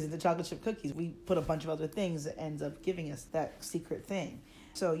chip cookies into chocolate chip cookies. We put a bunch of other things that ends up giving us that secret thing.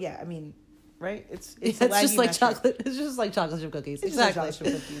 So yeah, I mean, right? It's just like metric. chocolate. It's just like chocolate chip cookies. It's Exactly. just like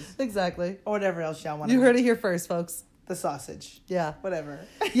chocolate chip cookies. Exactly. Or whatever else y'all want to You heard it here first, folks. The sausage. Yeah. Whatever.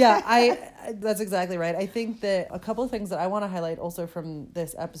 Yeah, I that's exactly right. I think that a couple of things that I want to highlight also from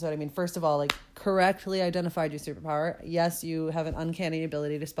this episode. I mean, first of all, like correctly identified your superpower. Yes, you have an uncanny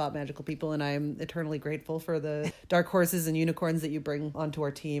ability to spot magical people, and I am eternally grateful for the dark horses and unicorns that you bring onto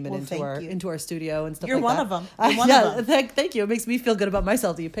our team and into our studio and stuff You're like that. one of them. You're one of them. Thank you. It makes me feel good about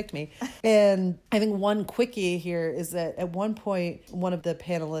myself that you picked me. And I think one quickie here is that at one point, one of the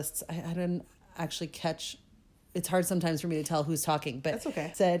panelists, I didn't actually catch. It's hard sometimes for me to tell who's talking, but that's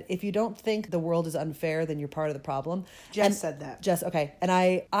okay. Said, if you don't think the world is unfair, then you're part of the problem. Jess said that. Jess, okay. And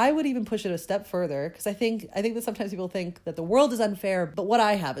I would even push it a step further because I think that sometimes people think that the world is unfair, but what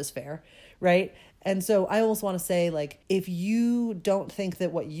I have is fair, right? And so I almost want to say, like, if you don't think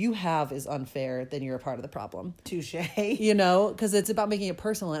that what you have is unfair, then you're a part of the problem. Touche. You know, because it's about making it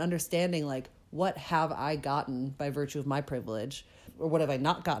personal and understanding, like, what have I gotten by virtue of my privilege? Or what have I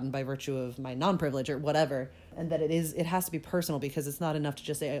not gotten by virtue of my non-privilege or whatever? And that it has to be personal because it's not enough to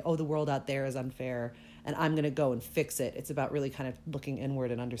just say, oh, the world out there is unfair and I'm going to go and fix it. It's about really kind of looking inward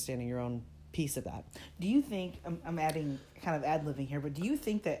and understanding your own piece of that. Do you think, I'm adding kind of ad-libbing here, but do you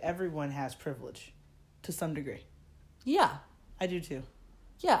think that everyone has privilege to some degree? Yeah. I do too.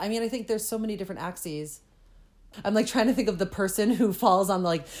 Yeah. I mean, I think there's so many different axes. I'm like trying to think of the person who falls on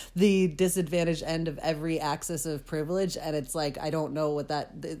like the disadvantaged end of every axis of privilege. And it's like, I don't know what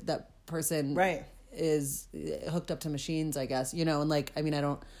that person is hooked up to machines, I guess, you know, and like, I mean, I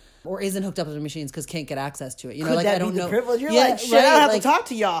don't, or isn't hooked up to the machines because can't get access to it. You know, like I don't know. Privilege? You're like, shit, I don't have to talk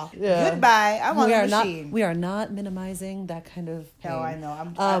to y'all. Yeah. Goodbye. I'm on the machine. We are not minimizing that kind of pain. Hell, I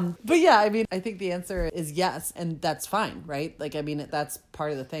know. But yeah, I mean, I think the answer is yes, and that's fine, right? Like, I mean, that's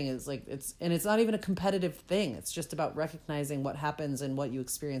part of the thing is like it's not even a competitive thing. It's just about recognizing what happens and what you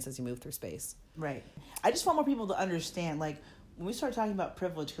experience as you move through space. Right. I just want more people to understand, like, when we start talking about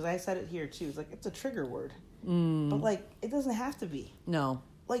privilege, because I said it here too, it's like it's a trigger word, but like it doesn't have to be. No.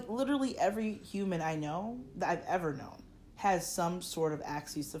 Like, literally every human I know that I've ever known has some sort of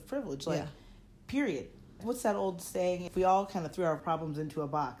axis of privilege. Like, period. What's that old saying? If we all kind of threw our problems into a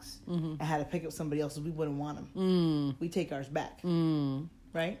box and had to pick up somebody else's, we wouldn't want them. We take ours back.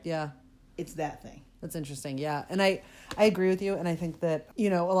 Right? Yeah. It's that thing. That's interesting. Yeah. And I agree with you. And I think that, you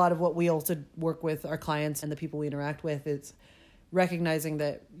know, a lot of what we also work with our clients and the people we interact with is recognizing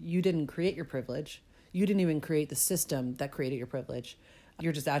that you didn't create your privilege. You didn't even create the system that created your privilege.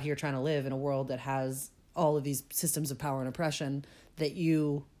 You're just out here trying to live in a world that has all of these systems of power and oppression that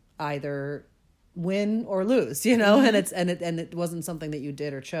you either win or lose, you know, and it wasn't something that you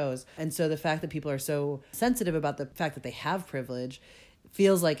did or chose. And so the fact that people are so sensitive about the fact that they have privilege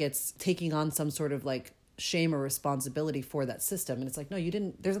feels like it's taking on some sort of like shame or responsibility for that system. And it's like, no, you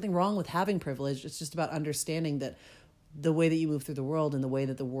didn't, there's nothing wrong with having privilege. It's just about understanding that the way that you move through the world and the way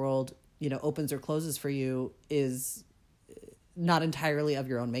that the world, you know, opens or closes for you is not entirely of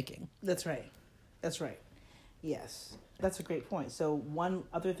your own making. That's right. Yes. That's a great point. So one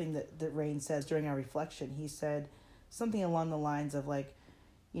other thing that Rain says during our reflection, he said something along the lines of like,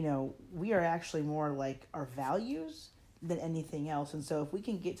 you know, we are actually more like our values than anything else. And so if we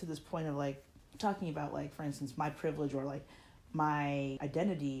can get to this point of like talking about like, for instance, my privilege or like my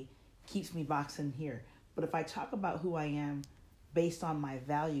identity keeps me boxed in here. But if I talk about who I am based on my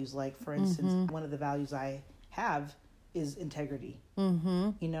values, like for instance, one of the values I have is integrity,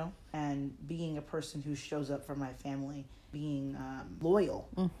 you know, and being a person who shows up for my family, being loyal,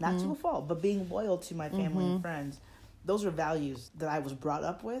 not to a fault, but being loyal to my family and friends. Those are values that I was brought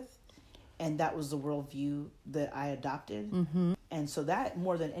up with, and that was the worldview that I adopted. And so that,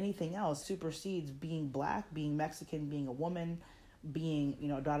 more than anything else, supersedes being Black, being Mexican, being a woman, being, you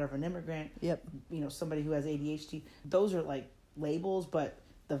know, a daughter of an immigrant, you know, somebody who has ADHD. Those are like labels, but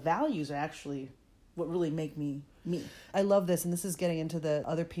the values are actually what really make me me. I love this, and this is getting into the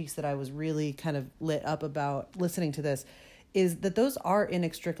other piece that I was really kind of lit up about listening to this, is that those are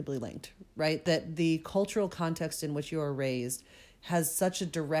inextricably linked, right? That the cultural context in which you are raised has such a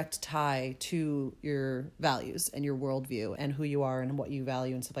direct tie to your values and your worldview and who you are and what you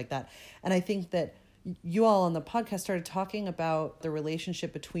value and stuff like that. And I think that you all on the podcast started talking about the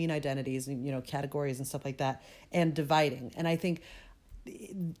relationship between identities and, you know, categories and stuff like that and dividing. And I think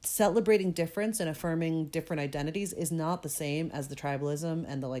celebrating difference and affirming different identities is not the same as the tribalism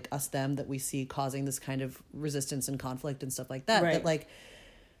and the like us them that we see causing this kind of resistance and conflict and stuff like that. Right. That like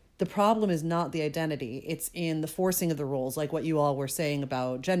the problem is not the identity. It's in the forcing of the roles, like what you all were saying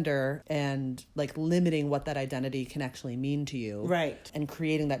about gender and like limiting what that identity can actually mean to you. Right. And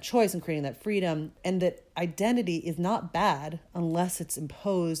creating that choice and creating that freedom. And that identity is not bad unless it's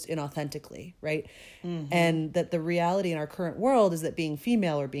imposed inauthentically, right? Mm-hmm. And that the reality in our current world is that being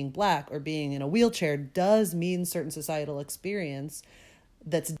female or being black or being in a wheelchair does mean certain societal experience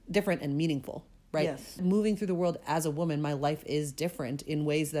that's different and meaningful. Right. Yes. Moving through the world as a woman, my life is different in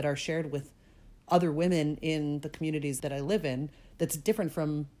ways that are shared with other women in the communities that I live in. That's different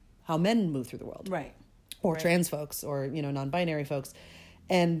from how men move through the world. Right. Or right. trans folks or, you know, non-binary folks.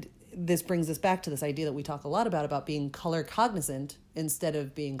 And this brings us back to this idea that we talk a lot about being color cognizant instead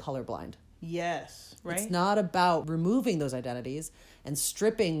of being colorblind. Yes. Right. It's not about removing those identities and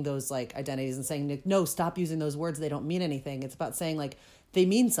stripping those like identities and saying, no, stop using those words. They don't mean anything. It's about saying like they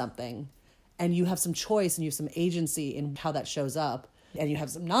mean something. And you have some choice and you have some agency in how that shows up. And you have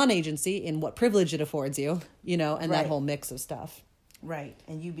some non-agency in what privilege it affords you, you know, and right. that whole mix of stuff. Right.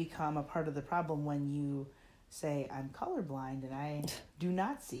 And you become a part of the problem when you say, I'm colorblind and I do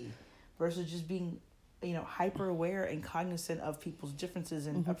not see, versus just being, you know, hyper aware and cognizant of people's differences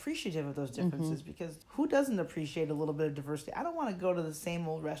and appreciative of those differences, because who doesn't appreciate a little bit of diversity? I don't want to go to the same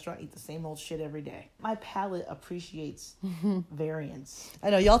old restaurant, eat the same old shit every day. My palate appreciates variance. I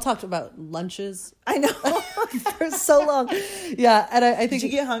know y'all talked about lunches. I know. For so long. Yeah. And I think. Did you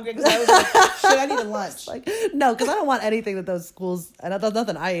get hungry? Because I was like, shit, I need a lunch. Like, no, because I don't want anything that those schools, and that's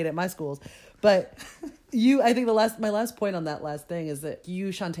nothing I ate at my schools. But I think my last point on that last thing is that you,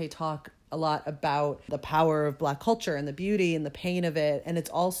 Shantae, talk a lot about the power of Black culture and the beauty and the pain of it. And it's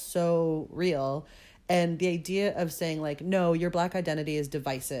all so real. And the idea of saying like, no, your Black identity is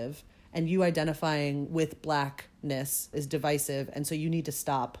divisive and you identifying with Blackness is divisive. And so you need to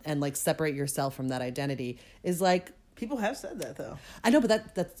stop and like separate yourself from that identity is like. People have said that though. I know,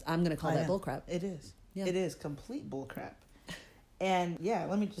 but that's I'm going to call that bullcrap. It is. Yeah. It is complete bullcrap. And yeah,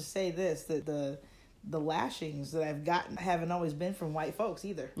 let me just say this, that the lashings that I've gotten haven't always been from white folks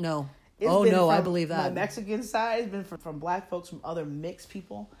either. No. It's oh been no, from I believe that. My Mexican side has been from Black folks, from other mixed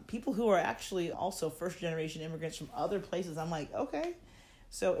people who are actually also first generation immigrants from other places. I'm like, okay,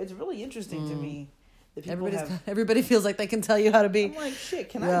 so it's really interesting to me that people everybody feels like they can tell you how to be. I'm like, shit,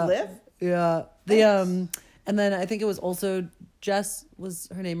 can I live? Yeah. And then I think it was also Jess, was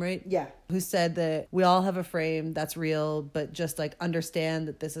her name right? Yeah. Who said that we all have a frame that's real, but just like understand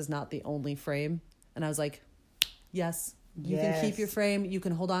that this is not the only frame. And I was like, yes. You can keep your frame. You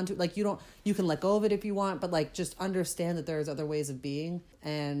can hold on to it. Like you can let go of it if you want, but like just understand that there's other ways of being.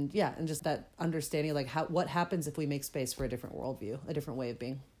 And yeah, and just that understanding of like what happens if we make space for a different worldview, a different way of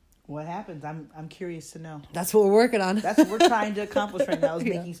being. What happens? I'm curious to know. That's what we're working on. That's what we're trying to accomplish right now, is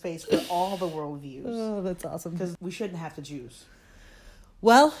making space for all the worldviews. Oh, that's awesome. Because we shouldn't have to choose.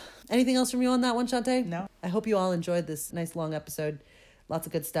 Well, anything else from you on that one, Shantae? No. I hope you all enjoyed this nice long episode. Lots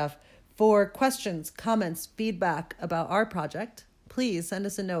of good stuff. For questions, comments, feedback about our project, please send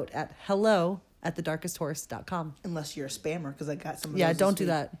us a note at hello@thedarkesthorse.com. Unless you're a spammer, because I got some of those. Yeah, don't this do week.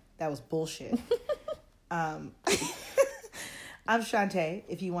 that. That was bullshit. I'm Shantae.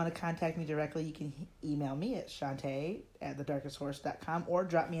 If you want to contact me directly, you can email me at shantae@thedarkesthorse.com or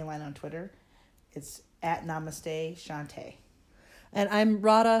drop me a line on Twitter. It's at Namaste Shantae. And I'm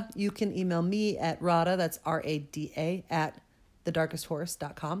Rada. You can email me at Rada, that's RADA, at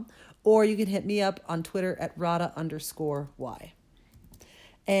thedarkesthorse.com. Or you can hit me up on Twitter at Rada_Y.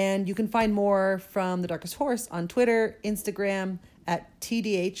 And you can find more from The Darkest Horse on Twitter, Instagram at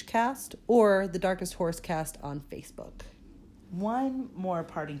TDHcast, or The Darkest Horse Cast on Facebook. One more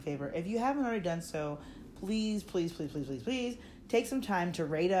parting favor. If you haven't already done so, please take some time to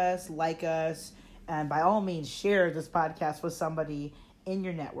rate us, like us, and by all means share this podcast with somebody in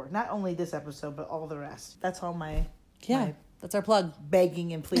your network. Not only this episode, but all the rest. That's all my that's our plug.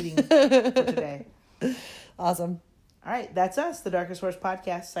 Begging and pleading for today. Awesome. All right, that's us, The Darkest Horse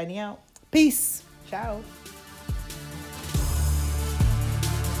Podcast, signing out. Peace. Ciao.